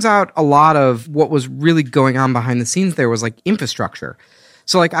 and it turns out a lot of what was really going on behind the scenes there was like infrastructure.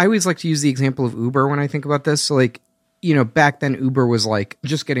 So like I always like to use the example of Uber when I think about this. So like, back then Uber was like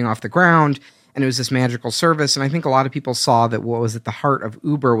just getting off the ground and it was this magical service. And I think a lot of people saw that what was at the heart of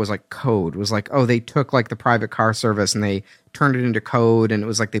Uber was like code. It was like, oh, they took like the private car service and they turned it into code. And it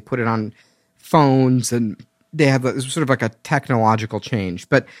was like they put it on phones and they had it was sort of like a technological change.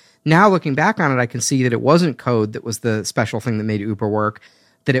 But now looking back on it, I can see that it wasn't code that was the special thing that made Uber work.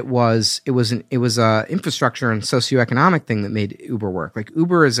 That it was a infrastructure and socioeconomic thing that made Uber work. Like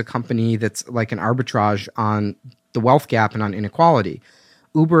Uber is a company that's like an arbitrage on the wealth gap and on inequality.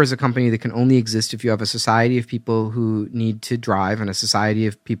 Uber is a company that can only exist if you have a society of people who need to drive and a society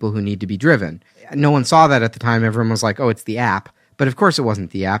of people who need to be driven. No one saw that at the time. Everyone was like, oh, it's the app. But of course, it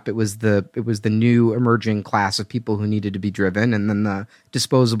wasn't the app. It was the new emerging class of people who needed to be driven, and then the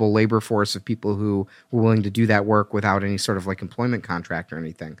disposable labor force of people who were willing to do that work without any sort of like employment contract or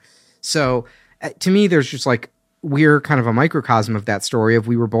anything. So to me, there's just like, we're kind of a microcosm of that story of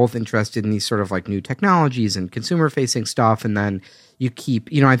we were both interested in these sort of like new technologies and consumer facing stuff. And then you keep,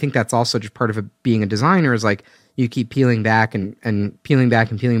 I think that's also just part of being a designer is like you keep peeling back and peeling back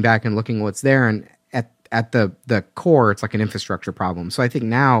and peeling back and looking at what's there. And at the core, it's like an infrastructure problem. So I think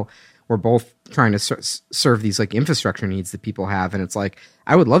now we're both trying to serve these like infrastructure needs that people have. And it's like,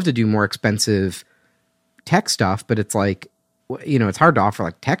 I would love to do more expensive tech stuff, but it's like, it's hard to offer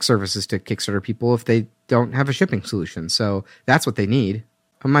like tech services to Kickstarter people if they don't have a shipping solution. So that's what they need.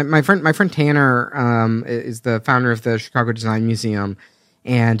 My friend Tanner is the founder of the Chicago Design Museum,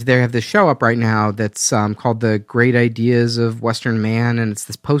 and they have this show up right now that's called The Great Ideas of Western Man, and it's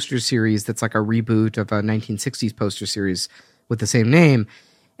this poster series that's like a reboot of a 1960s poster series with the same name.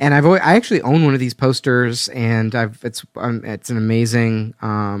 And I actually own one of these posters, and it's an amazing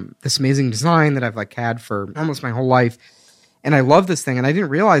this amazing design that I've like had for almost my whole life. And I love this thing, and I didn't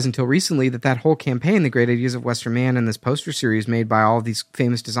realize until recently that whole campaign, The Great Ideas of Western Man, and this poster series made by all of these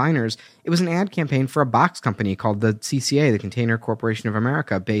famous designers, it was an ad campaign for a box company called the CCA, the Container Corporation of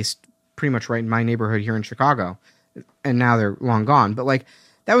America, based pretty much right in my neighborhood here in Chicago. And now they're long gone. But like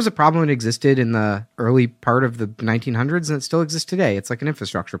that was a problem that existed in the early part of the 1900s, and it still exists today. It's like an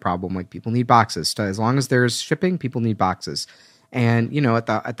infrastructure problem. Like people need boxes. As long as there's shipping, people need boxes. And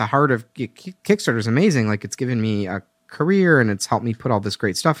at the heart of Kickstarter is amazing. Like it's given me a career, and it's helped me put all this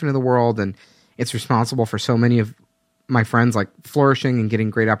great stuff into the world, and it's responsible for so many of my friends like flourishing and getting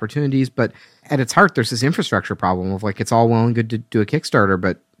great opportunities. But at its heart, there's this infrastructure problem of like, it's all well and good to do a Kickstarter,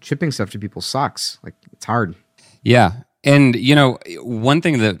 but shipping stuff to people sucks. Like it's hard. Yeah. And one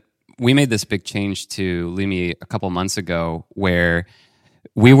thing that we made this big change to Lumi a couple months ago, where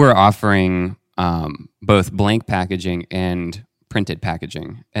we were offering both blank packaging and printed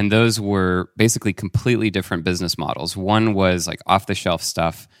packaging. And those were basically completely different business models. One was like off-the-shelf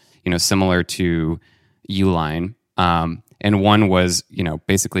stuff, similar to Uline. And one was,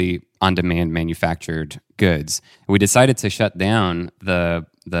 basically on-demand manufactured goods. We decided to shut down the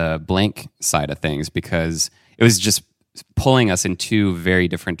blank side of things because it was just pulling us in two very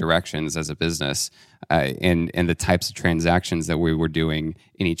different directions as a business. And the types of transactions that we were doing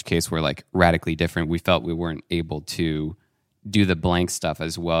in each case were like radically different. We felt we weren't able to do the blank stuff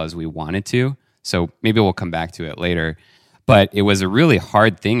as well as we wanted to. So maybe we'll come back to it later. But it was a really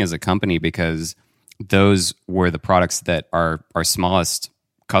hard thing as a company because those were the products that our smallest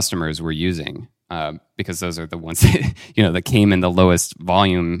customers were using because those are the ones that, that came in the lowest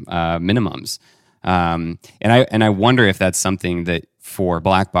volume minimums. And I wonder if that's something that for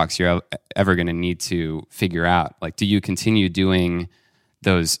Black Box you're ever going to need to figure out. Like, do you continue doing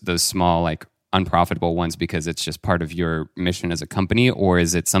those small like unprofitable ones because it's just part of your mission as a company, or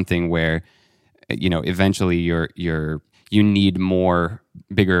is it something where eventually you need more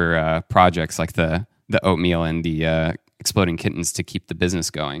bigger projects like the oatmeal and the exploding kittens to keep the business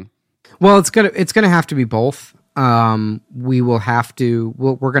going? Well, it's gonna have to be both. We're gonna have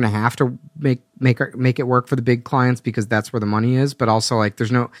to make it work for the big clients because that's where the money is. But also, like,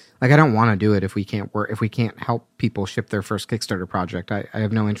 there's no I don't want to do it if we can't help people ship their first Kickstarter project. I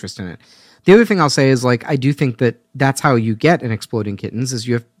have no interest in it. The other thing I'll say is like I do think that that's how you get an Exploding Kittens is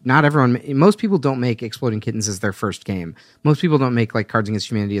most people don't make Exploding Kittens as their first game. Most people don't make like Cards Against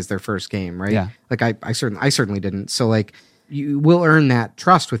Humanity as their first game, right? Yeah. Like I certainly didn't. So like you will earn that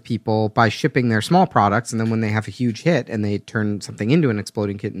trust with people by shipping their small products, and then when they have a huge hit and they turn something into an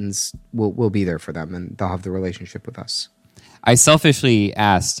Exploding Kittens, we'll be there for them and they'll have the relationship with us. I selfishly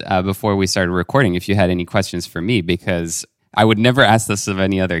asked before we started recording if you had any questions for me because I would never ask this of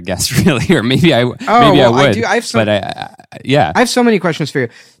any other guest, really, or maybe I would. I have so many questions for you.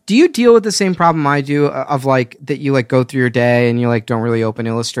 Do you deal with the same problem I do of like that you like go through your day and you like don't really open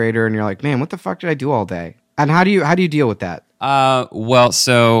Illustrator and you're like, man, what the fuck did I do all day? And how do you deal with that? Well,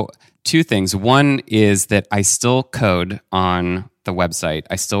 so two things. One is that I still code on the website.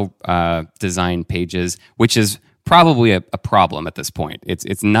 I still design pages, which is probably a problem at this point.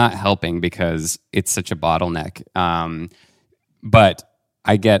 It's not helping because it's such a bottleneck. But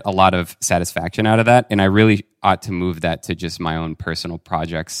I get a lot of satisfaction out of that, and I really ought to move that to just my own personal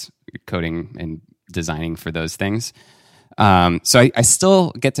projects, coding and designing for those things. So I still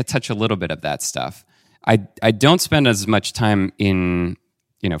get to touch a little bit of that stuff. I don't spend as much time in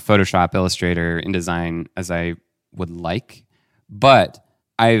Photoshop, Illustrator, InDesign as I would like, but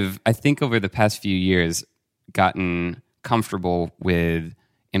I think over the past few years gotten comfortable with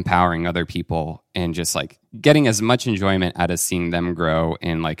empowering other people and just like getting as much enjoyment out of seeing them grow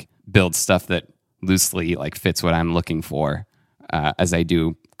and like build stuff that loosely like fits what I'm looking for as I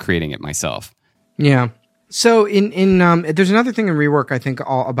do creating it myself. Yeah. So in there's another thing in Rework I think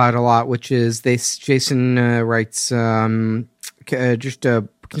about a lot, which is Jason writes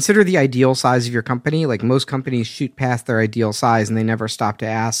consider the ideal size of your company. Like most companies shoot past their ideal size and they never stop to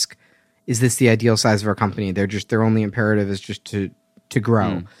ask, is this the ideal size of our company? Their only imperative is just to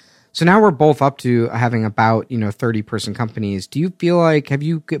grow. So now we're both up to having about 30-person companies. Do you feel like, have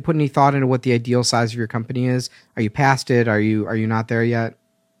you put any thought into what the ideal size of your company is? Are you past it? Are you not there yet?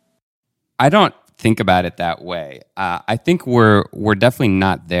 I don't think about it that way. I think we're definitely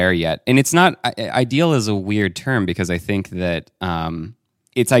not there yet. And it's not, ideal is a weird term because I think that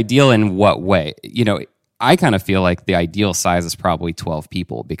it's ideal in what way? I kind of feel like the ideal size is probably 12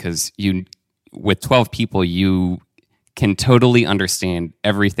 people because with 12 people, you can totally understand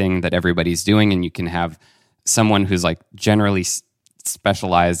everything that everybody's doing, and you can have someone who's like generally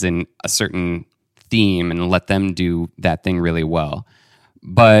specialized in a certain theme and let them do that thing really well.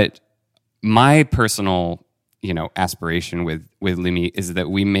 But my personal, aspiration with Lumi is that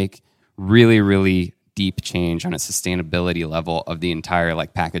we make really, really deep change on a sustainability level of the entire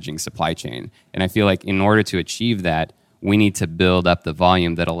like packaging supply chain. And I feel like in order to achieve that, we need to build up the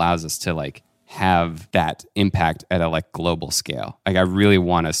volume that allows us to like have that impact at a like global scale. Like I really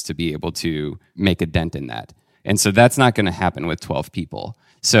want us to be able to make a dent in that. And so that's not going to happen with 12 people.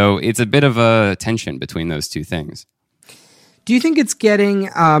 So it's a bit of a tension between those two things. Do you think it's getting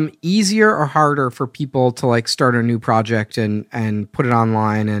easier or harder for people to like start a new project and put it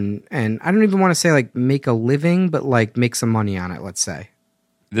online and I don't even want to say like make a living, but like make some money on it, let's say?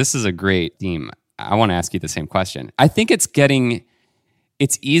 This is a great theme. I want to ask you the same question. I think it's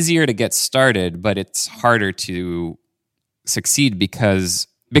easier to get started, but it's harder to succeed because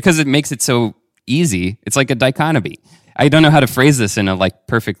it makes it so easy. It's like a dichotomy. I don't know how to phrase this in a like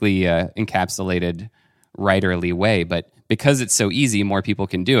perfectly encapsulated writerly way, but because it's so easy, more people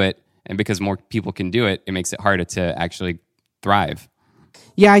can do it. And because more people can do it, it makes it harder to actually thrive.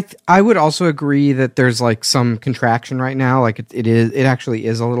 Yeah, I would also agree that there's like some contraction right now. Like it actually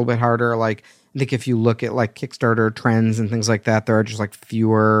is a little bit harder. Like I think if you look at like Kickstarter trends and things like that, there are just like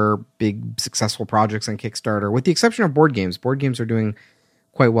fewer big successful projects on Kickstarter, with the exception of board games. Board games are doing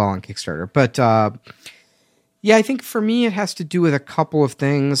quite well on Kickstarter. But yeah, I think for me it has to do with a couple of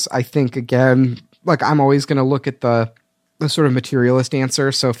things. I think, again, like I'm always going to look at the sort of materialist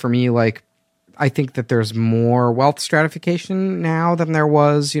answer. So for me, like I think that there's more wealth stratification now than there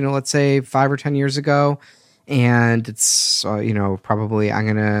was, let's say 5 or 10 years ago. And it's, probably I'm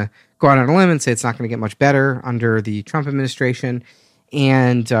going to go out on a limb and say it's not going to get much better under the Trump administration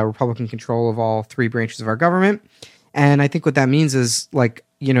and Republican control of all 3 branches of our government. And I think what that means is like,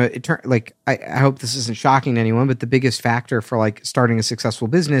 I hope this isn't shocking to anyone, but the biggest factor for like starting a successful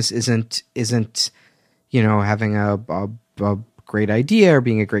business isn't having a great idea or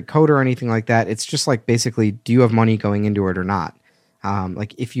being a great coder or anything like that. It's just like basically, do you have money going into it or not?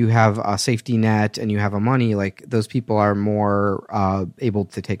 Like if you have a safety net and you have a money, like those people are more able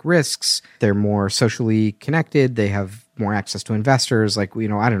to take risks. They're more socially connected. They have more access to investors. Like, I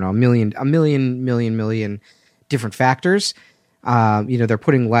don't know, a million different factors. They're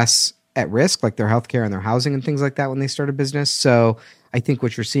putting less at risk, like their healthcare and their housing and things like that when they start a business. So I think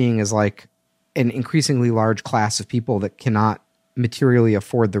what you're seeing is like an increasingly large class of people that cannot materially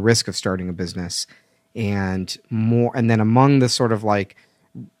afford the risk of starting a business. And then among the sort of like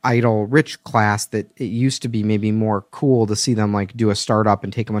idle rich class that it used to be maybe more cool to see them like do a startup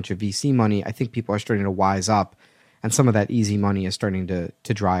and take a bunch of VC money, I think people are starting to wise up, and some of that easy money is starting to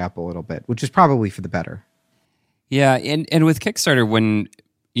dry up a little bit, which is probably for the better. Yeah, and with Kickstarter, when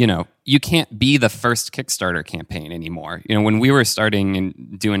you can't be the first Kickstarter campaign anymore. When we were starting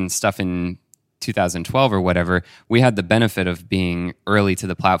and doing stuff in 2012 or whatever, we had the benefit of being early to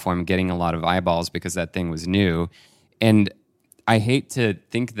the platform, getting a lot of eyeballs because that thing was new. And I hate to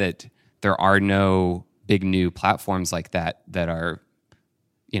think that there are no big new platforms like that are,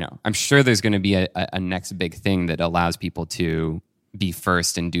 I'm sure there's going to be a next big thing that allows people to be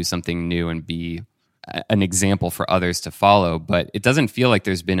first and do something new and be an example for others to follow. But it doesn't feel like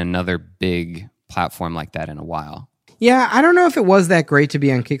there's been another big platform like that in a while. Yeah, I don't know if it was that great to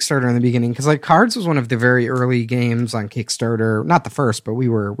be on Kickstarter in the beginning, because like Cards was one of the very early games on Kickstarter. Not the first, but we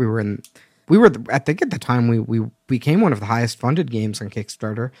were I think at the time we became one of the highest funded games on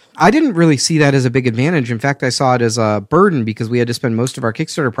Kickstarter. I didn't really see that as a big advantage. In fact, I saw it as a burden because we had to spend most of our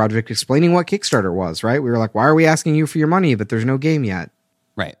Kickstarter project explaining what Kickstarter was, right? We were like, why are we asking you for your money, but there's no game yet?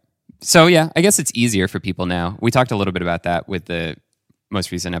 Right. So yeah, I guess it's easier for people now. We talked a little bit about that with the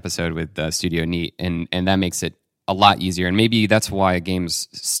most recent episode with Studio Neat, and that makes it a lot easier. And maybe that's why games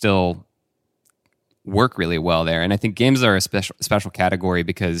still work really well there. And I think games are a special category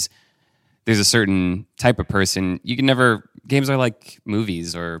because there's a certain type of person games are like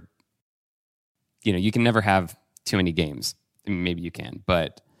movies, or you can never have too many games. I mean, maybe you can,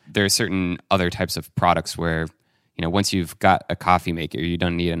 but there are certain other types of products where once you've got a coffee maker, you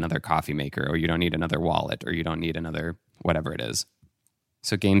don't need another coffee maker, or you don't need another wallet, or you don't need another whatever it is.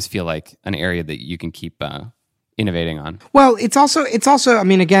 So games feel like an area that you can keep innovating on. Well, it's also. I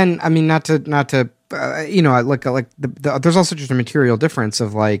mean, again, I mean, not to there's also just a material difference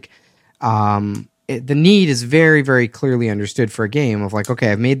of like, the need is very, very clearly understood for a game of like,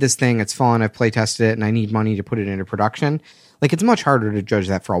 okay, I've made this thing, it's fun, I've play tested it, and I need money to put it into production. Like, it's much harder to judge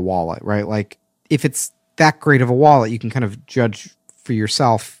that for a wallet, right? Like, if it's that great of a wallet, you can kind of judge for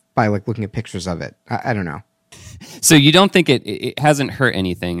yourself by like looking at pictures of it. I don't know. So you don't think it hasn't hurt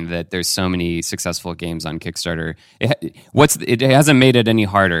anything that there's so many successful games on Kickstarter? It hasn't made it any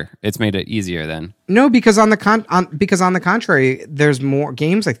harder. It's made it easier then. No, because on the contrary, there's more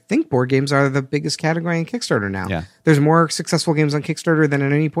games. I think board games are the biggest category in Kickstarter now. Yeah. There's more successful games on Kickstarter than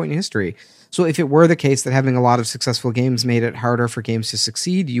at any point in history. So if it were the case that having a lot of successful games made it harder for games to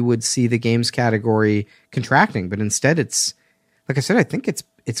succeed, you would see the games category contracting. But instead, it's like I said, I think it's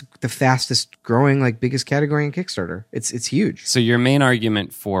the fastest growing, like biggest category in Kickstarter. It's huge. So your main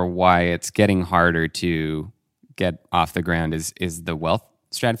argument for why it's getting harder to get off the ground is the wealth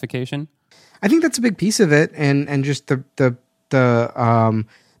stratification? I think that's a big piece of it, and just the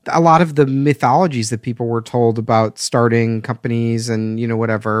a lot of the mythologies that people were told about starting companies and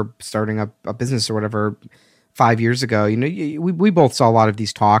starting a business or whatever 5 years ago. We both saw a lot of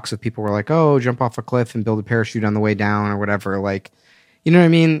these talks of people were like, oh, jump off a cliff and build a parachute on the way down or whatever. Like, you know what I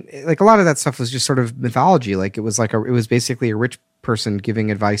mean? Like, a lot of that stuff was just sort of mythology. Like, it was basically a rich person giving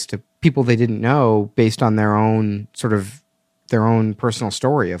advice to people they didn't know based on their own personal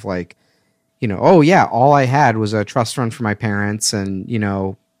story of like, oh yeah, all I had was a trust fund for my parents and,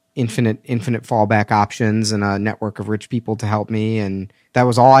 infinite fallback options and a network of rich people to help me. And that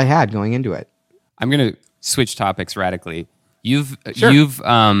was all I had going into it. I'm going to switch topics radically. You've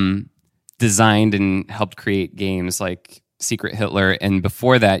designed and helped create games like Secret Hitler, and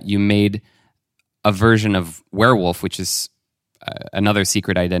before that you made a version of Werewolf, which is another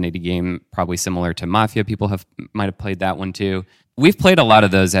secret identity game, probably similar to Mafia. People might have played that one too. We've played a lot of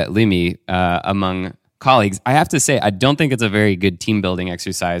those at Lumi among colleagues. I have to say, I don't think it's a very good team building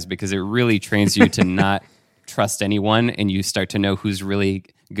exercise because it really trains you to not trust anyone, and you start to know who's really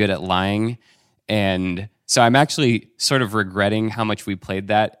good at lying. And so I'm actually sort of regretting how much we played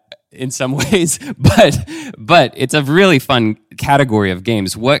that in some ways, but it's a really fun category of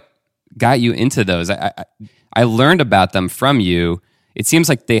games. What got you into those? I learned about them from you. It seems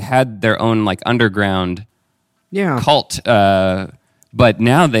like they had their own like underground cult, but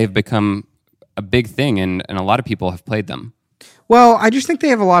now they've become a big thing, and a lot of people have played them. Well, I just think they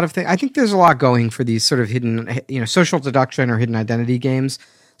have a lot of things. I think there's a lot going for these sort of hidden, social deduction or hidden identity games.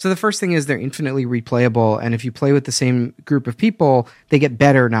 So the first thing is they're infinitely replayable, and if you play with the same group of people, they get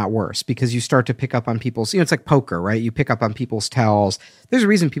better, not worse, because you start to pick up on people's, it's like poker, right? You pick up on people's tells. There's a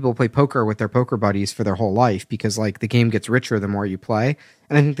reason people play poker with their poker buddies for their whole life, because like the game gets richer the more you play.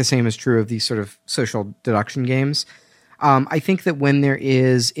 And I think the same is true of these sort of social deduction games. I think that when there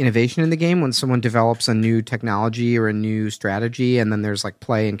is innovation in the game, when someone develops a new technology or a new strategy, and then there's like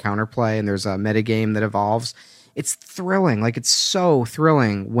play and counterplay, and there's a metagame that evolves, it's thrilling. Like, it's so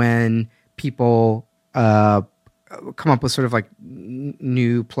thrilling when people come up with sort of like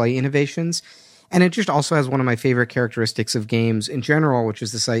new play innovations. And it just also has one of my favorite characteristics of games in general, which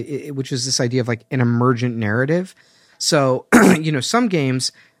is this idea of like an emergent narrative. So, some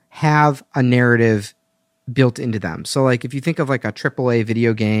games have a narrative built into them. So like if you think of like a AAA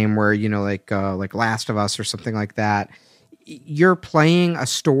video game where, like Last of Us or something like that, you're playing a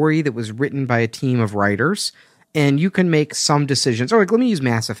story that was written by a team of writers, and you can make some decisions. Or like, let me use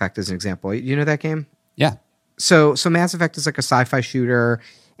Mass Effect as an example. You know that game? Yeah. So Mass Effect is like a sci-fi shooter,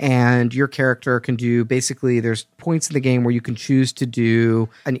 and your character can do basically, there's points in the game where you can choose to do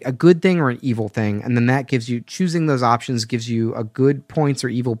a good thing or an evil thing. And then that gives you, choosing those options gives you a good points or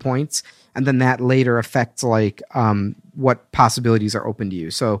evil points. And then that later affects like what possibilities are open to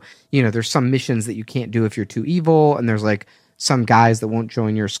you. So, there's some missions that you can't do if you're too evil. And there's like some guys that won't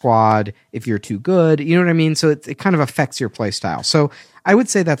join your squad if you're too good. You know what I mean? So it kind of affects your play style. So I would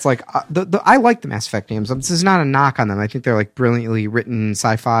say that's like, I like the Mass Effect games. This is not a knock on them. I think they're like brilliantly written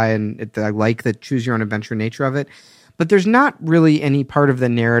sci-fi, and I like the choose your own adventure nature of it. But there's not really any part of the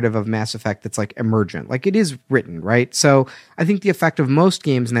narrative of Mass Effect that's like emergent. Like it is written, right? So I think the effect of most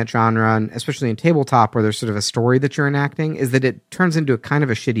games in that genre, and especially in tabletop where there's sort of a story that you're enacting, is that it turns into a kind of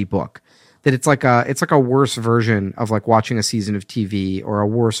a shitty book. That it's like a worse version of like watching a season of TV or a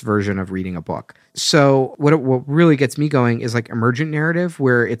worse version of reading a book. So what really gets me going is like emergent narrative,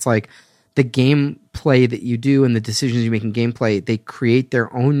 where it's like the gameplay that you do and the decisions you make in gameplay, they create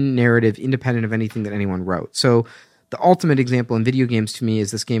their own narrative independent of anything that anyone wrote. So the ultimate example in video games to me is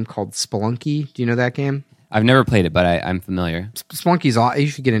this game called Spelunky. Do you know that game? I've never played it, but I'm familiar. Spelunky's you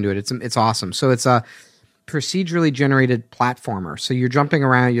should get into it. It's awesome. So it's a procedurally generated platformer. So you're jumping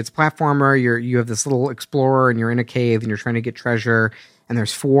around. It's a platformer. You have this little explorer, and you're in a cave, and you're trying to get treasure. And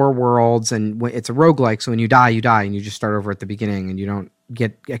there's 4 worlds, and it's a roguelike. So when you die, and you just start over at the beginning, and you don't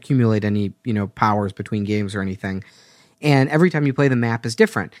accumulate any powers between games or anything. And every time you play, the map is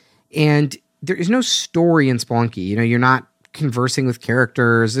different. And there is no story in Spelunky. You're not conversing with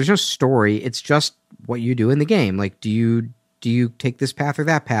characters. There's no story. It's just what you do in the game. Like, do you take this path or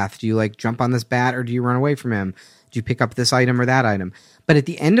that path? Do you like jump on this bat or do you run away from him? Do you pick up this item or that item? But at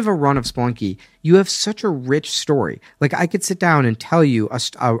the end of a run of Spelunky, you have such a rich story. Like I could sit down and tell you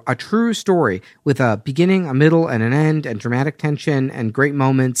a true story with a beginning, a middle, and an end, and dramatic tension and great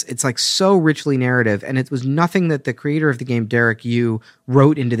moments. It's like so richly narrative, and it was nothing that the creator of the game, Derek Yu,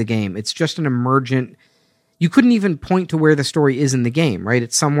 wrote into the game. It's just an emergent. You couldn't even point to where the story is in the game, right?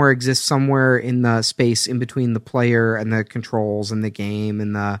 It exists somewhere in the space in between the player and the controls and the game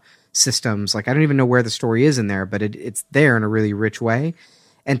and the systems. Like I don't even know where the story is in there, but it's there in a really rich way.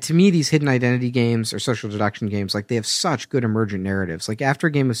 And to me, these hidden identity games or social deduction games, like they have such good emergent narratives. Like after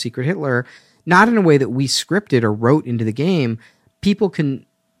a game of Secret Hitler, not in a way that we scripted or wrote into the game, people can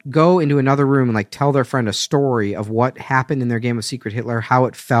go into another room and like tell their friend a story of what happened in their game of Secret Hitler, how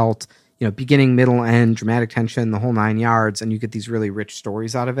it felt, beginning, middle, end, dramatic tension, the whole 9 yards, and you get these really rich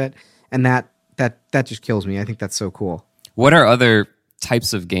stories out of it. And that just kills me. I think that's so cool. What are other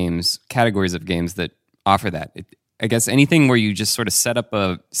types of games, categories of games that offer that? I guess anything where you just sort of set up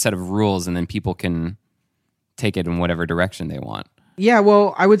a set of rules and then people can take it in whatever direction they want. Yeah,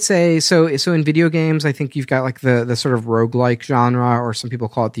 well, I would say so in video games, I think you've got like the sort of roguelike genre, or some people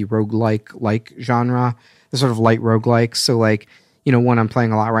call it the roguelike genre, the sort of light roguelikes. So like, one I'm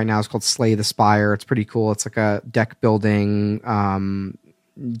playing a lot right now is called Slay the Spire. It's pretty cool. It's like a deck building,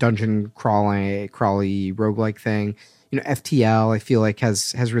 dungeon crawly roguelike thing. FTL, I feel like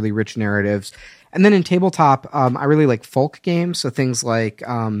has really rich narratives. And then in tabletop, I really like folk games. So things like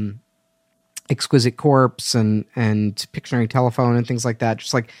Exquisite Corpse and Pictionary Telephone and things like that.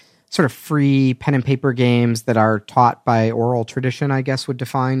 Just like sort of free pen and paper games that are taught by oral tradition, I guess would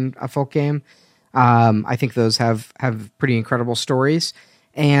define a folk game. I think those have pretty incredible stories.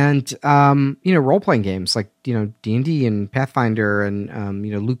 And, role-playing games like, D&D and Pathfinder and,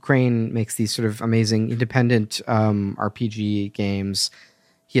 Luke Crane makes these sort of amazing independent RPG games.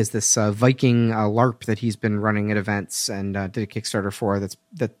 He has this Viking LARP that he's been running at events and did a Kickstarter for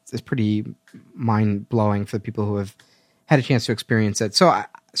that is pretty mind-blowing for the people who have had a chance to experience it. So I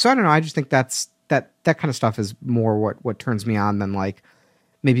don't know. I just think that kind of stuff is more what turns me on than like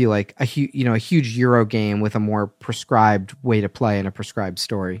maybe like a huge Euro game with a more prescribed way to play and a prescribed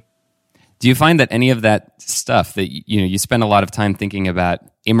story. Do you find that any of that stuff that you spend a lot of time thinking about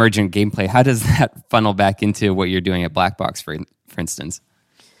emergent gameplay, how does that funnel back into what you're doing at Black Box, for instance?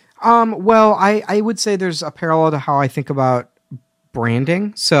 Well, I would say there's a parallel to how I think about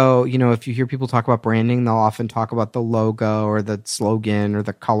branding. So, if you hear people talk about branding, they'll often talk about the logo or the slogan or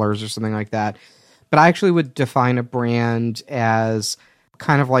the colors or something like that. But I actually would define a brand as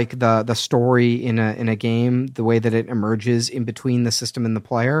kind of like the story in a game, the way that it emerges in between the system and the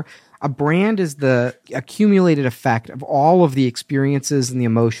player. A brand is the accumulated effect of all of the experiences and the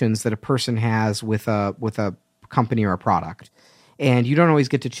emotions that a person has with a company or a product. And you don't always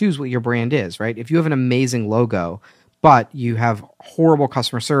get to choose what your brand is, right? If you have an amazing logo, but you have horrible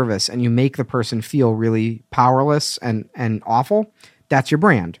customer service and you make the person feel really powerless and awful, that's your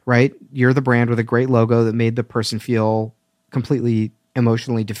brand, right? You're the brand with a great logo that made the person feel completely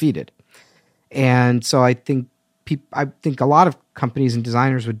emotionally defeated. And so I think a lot of companies and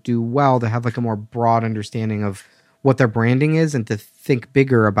designers would do well to have like a more broad understanding of what their branding is and to think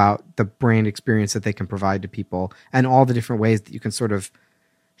bigger about the brand experience that they can provide to people and all the different ways that you can sort of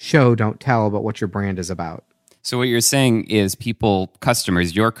show, don't tell about what your brand is about. So what you're saying is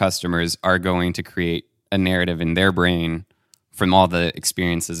your customers are going to create a narrative in their brain from all the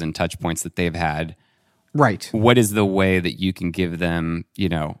experiences and touch points that they've had. Right. What is the way that you can give them,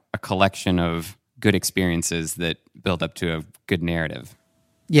 a collection of good experiences that build up to a good narrative?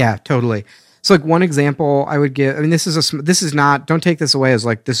 Yeah, totally. So like one example I would give, I mean, this is not, don't take this away as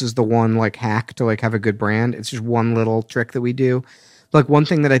like, this is the one like hack to like have a good brand. It's just one little trick that we do. Like one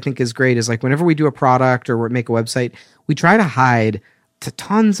thing that I think is great is like whenever we do a product or make a website, we try to hide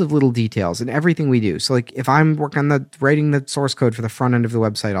tons of little details in everything we do. So like if I'm working on writing the source code for the front end of the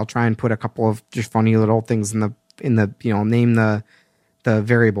website, I'll try and put a couple of just funny little things in the, name the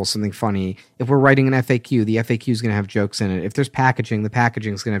variable something funny. If we're writing an FAQ, the FAQ is going to have jokes in it. If there's packaging, the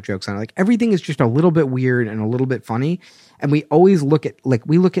packaging is going to have jokes on it. Like everything is just a little bit weird and a little bit funny. And we always look at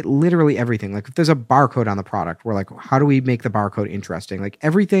literally everything. Like if there's a barcode on the product, we're like, how do we make the barcode interesting? Like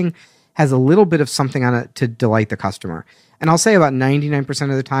everything has a little bit of something on it to delight the customer. And I'll say about 99%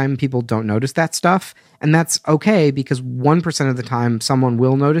 of the time, people don't notice that stuff. And that's okay because 1% of the time, someone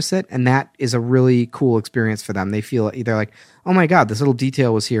will notice it. And that is a really cool experience for them. They feel either like, oh my God, this little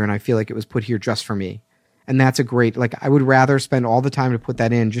detail was here and I feel like it was put here just for me. And that's a great, like, I would rather spend all the time to put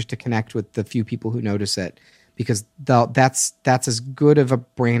that in just to connect with the few people who notice it because that's as good of a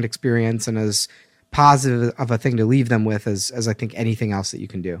brand experience and as positive of a thing to leave them with as I think anything else that you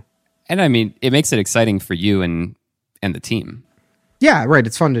can do. And I mean, it makes it exciting for you and the team. Yeah, right.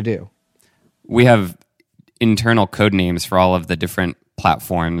 It's fun to do. We have internal code names for all of the different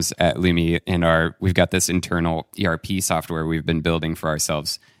platforms at Lumi, and we've got this internal ERP software we've been building for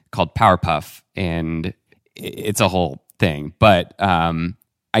ourselves called PowerPuff, and it's a whole thing. But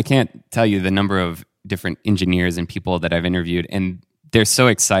I can't tell you the number of different engineers and people that I've interviewed, and they're so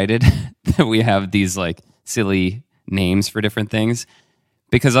excited that we have these like silly names for different things,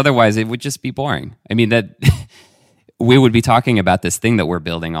 because otherwise it would just be boring. I mean, that we would be talking about this thing that we're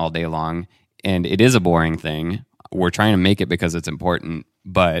building all day long, and it is a boring thing. We're trying to make it because it's important,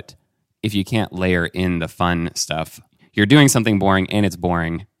 but if you can't layer in the fun stuff, you're doing something boring and it's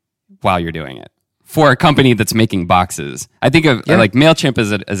boring while you're doing it. For a company that's making boxes, I think of like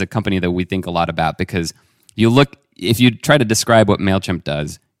MailChimp as a company that we think a lot about because if you try to describe what MailChimp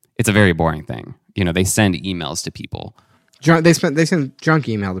does, it's a very boring thing. You know, they send emails to people. They send junk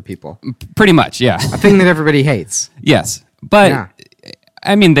email to people. Pretty much, yeah. A thing that everybody hates. Yes. But,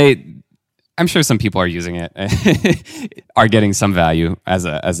 I mean, I'm sure some people are using it, are getting some value as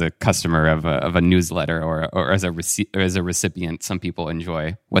a customer of a newsletter or as a recipient. Some people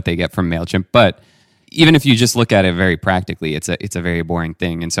enjoy what they get from MailChimp. But even if you just look at it very practically, it's a very boring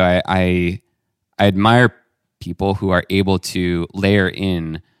thing. And so I admire people who are able to layer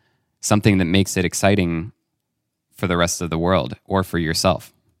in something that makes it exciting for the rest of the world or for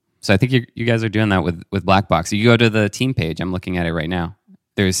yourself. So I think you guys are doing that with Blackbox. You go to the team page. I'm looking at it right now.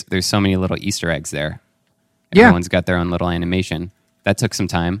 There's so many little Easter eggs there. Everyone's got their own little animation. That took some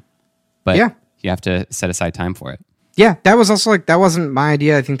time, but you have to set aside time for it. Yeah, that was also like, that wasn't my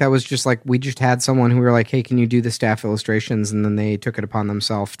idea. I think that was just like, we just had someone who were like, hey, can you do the staff illustrations? And then they took it upon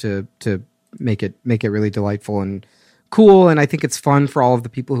themselves to make it really delightful and cool. And I think it's fun for all of the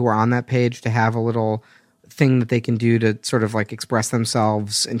people who are on that page to have a little thing that they can do to sort of like express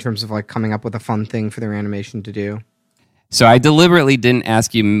themselves in terms of like coming up with a fun thing for their animation to do. So I deliberately didn't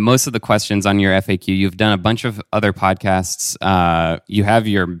ask you most of the questions on your FAQ. You've done a bunch of other podcasts. You have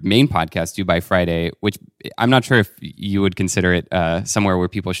your main podcast, Due by Friday, which I'm not sure if you would consider it somewhere where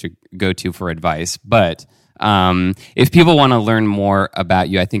people should go to for advice. But if people want to learn more about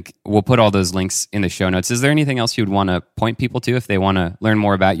you, I think we'll put all those links in the show notes. Is there anything else you'd want to point people to if they want to learn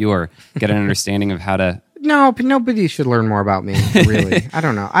more about you or get an understanding of how to... No, nobody should learn more about me. Really, I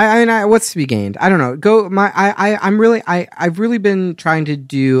don't know. I what's to be gained? I don't know. I've really been trying to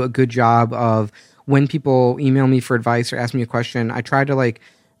do a good job of when people email me for advice or ask me a question. I try to like.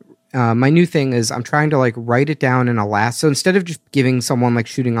 My new thing is I'm trying to like write it down in a last. So instead of just giving someone like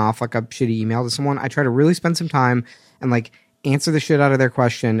shooting off like a shitty email to someone, I try to really spend some time and like answer the shit out of their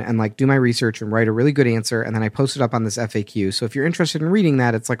question and like do my research and write a really good answer, and then I post it up on this FAQ. So if you're interested in reading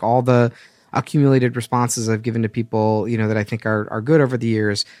that, it's like all the accumulated responses I've given to people, you know, that I think are good over the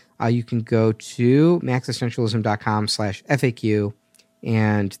years. You can go to maxessentialism.com/FAQ,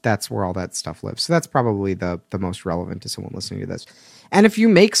 and that's where all that stuff lives. So that's probably the most relevant to someone listening to this. And if you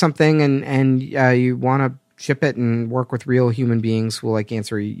make something and you want to ship it and work with real human beings who will like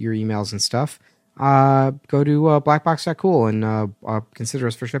answer your emails and stuff, go to blackbox.cool and consider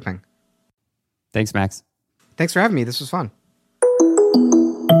us for shipping. Thanks, Max. Thanks for having me. This was fun.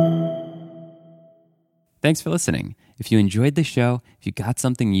 Thanks for listening. If you enjoyed the show, if you got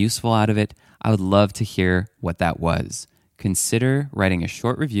something useful out of it, I would love to hear what that was. Consider writing a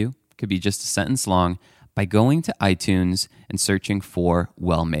short review, could be just a sentence long, by going to iTunes and searching for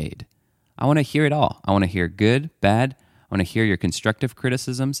Well Made. I want to hear it all. I want to hear good, bad. I want to hear your constructive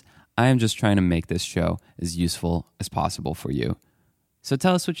criticisms. I am just trying to make this show as useful as possible for you. So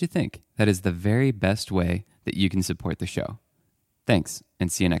tell us what you think. That is the very best way that you can support the show. Thanks,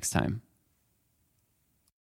 and see you next time.